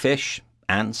in fish,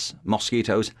 ants,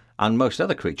 mosquitoes, and most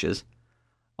other creatures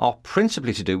are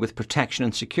principally to do with protection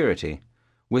and security,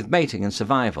 with mating and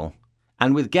survival,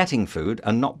 and with getting food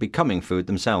and not becoming food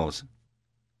themselves.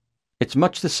 It's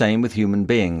much the same with human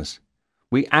beings.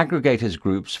 We aggregate as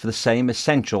groups for the same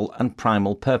essential and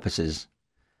primal purposes.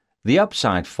 The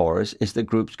upside for us is that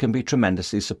groups can be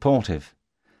tremendously supportive.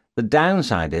 The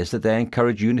downside is that they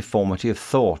encourage uniformity of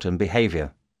thought and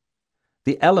behavior.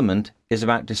 The element is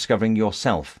about discovering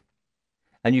yourself,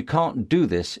 and you can't do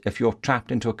this if you're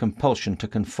trapped into a compulsion to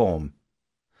conform.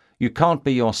 You can't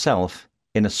be yourself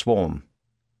in a swarm.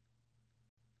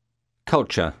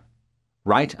 Culture,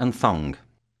 right and thong.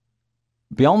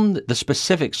 Beyond the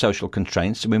specific social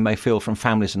constraints we may feel from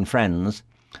families and friends,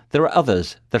 there are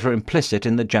others that are implicit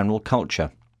in the general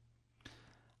culture.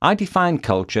 I define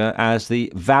culture as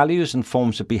the values and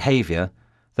forms of behavior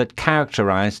that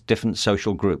characterize different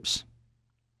social groups.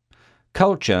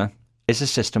 Culture is a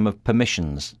system of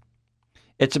permissions.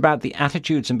 It's about the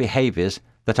attitudes and behaviors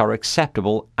that are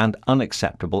acceptable and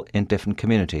unacceptable in different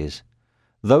communities,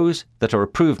 those that are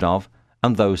approved of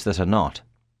and those that are not.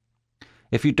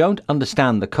 If you don't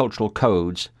understand the cultural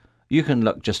codes, you can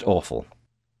look just awful.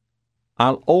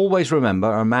 I'll always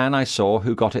remember a man I saw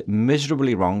who got it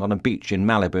miserably wrong on a beach in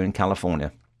Malibu in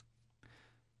California.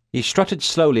 He strutted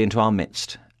slowly into our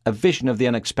midst, a vision of the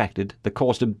unexpected that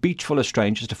caused a beach full of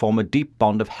strangers to form a deep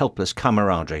bond of helpless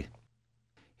camaraderie.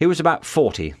 He was about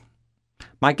 40.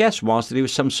 My guess was that he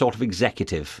was some sort of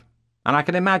executive, and I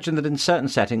can imagine that in certain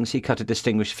settings he cut a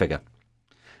distinguished figure.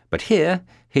 But here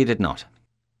he did not.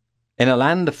 In a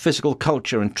land of physical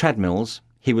culture and treadmills,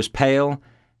 he was pale,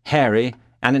 hairy,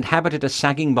 and inhabited a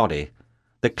sagging body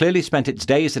that clearly spent its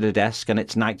days at a desk and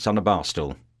its nights on a bar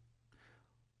stool.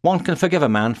 One can forgive a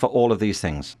man for all of these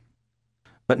things,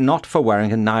 but not for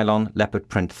wearing a nylon leopard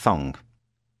print thong.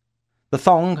 The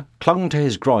thong clung to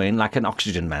his groin like an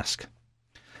oxygen mask.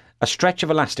 A stretch of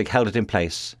elastic held it in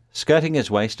place, skirting his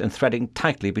waist and threading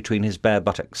tightly between his bare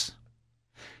buttocks.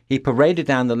 He paraded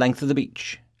down the length of the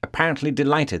beach, apparently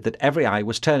delighted that every eye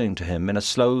was turning to him in a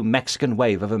slow Mexican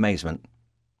wave of amazement.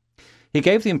 He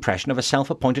gave the impression of a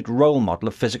self-appointed role model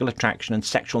of physical attraction and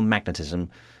sexual magnetism,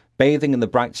 bathing in the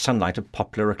bright sunlight of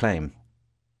popular acclaim.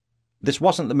 This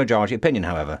wasn't the majority opinion,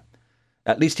 however.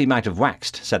 At least he might have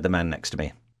waxed, said the man next to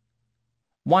me.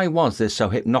 Why was this so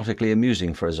hypnotically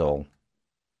amusing for us all?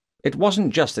 It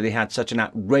wasn't just that he had such an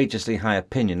outrageously high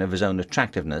opinion of his own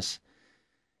attractiveness.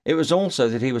 It was also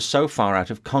that he was so far out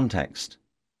of context.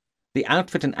 The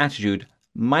outfit and attitude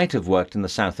might have worked in the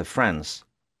south of France,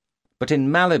 but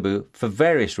in Malibu, for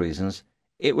various reasons,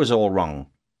 it was all wrong.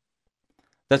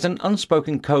 There's an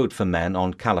unspoken code for men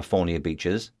on California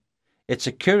beaches. It's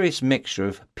a curious mixture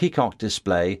of peacock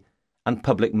display and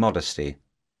public modesty.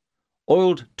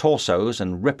 Oiled torsos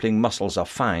and rippling muscles are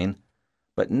fine,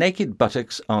 but naked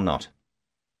buttocks are not.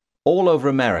 All over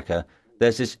America,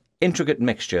 there's this intricate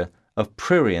mixture of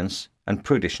prurience and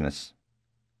prudishness.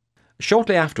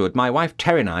 Shortly afterward, my wife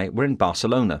Terry and I were in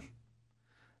Barcelona.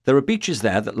 There are beaches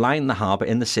there that line the harbour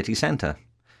in the city centre,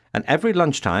 and every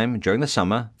lunchtime during the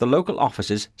summer the local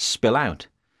offices spill out,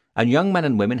 and young men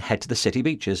and women head to the city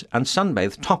beaches and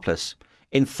sunbathe topless,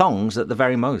 in thongs at the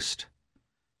very most.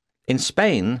 In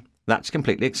Spain, that's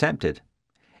completely accepted.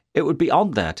 It would be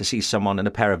odd there to see someone in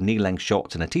a pair of knee-length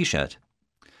shorts and a t-shirt.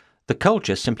 The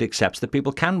culture simply accepts that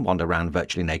people can wander around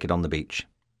virtually naked on the beach.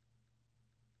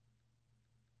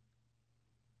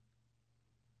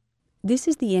 This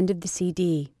is the end of the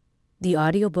CD. The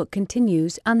audiobook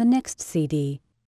continues on the next CD.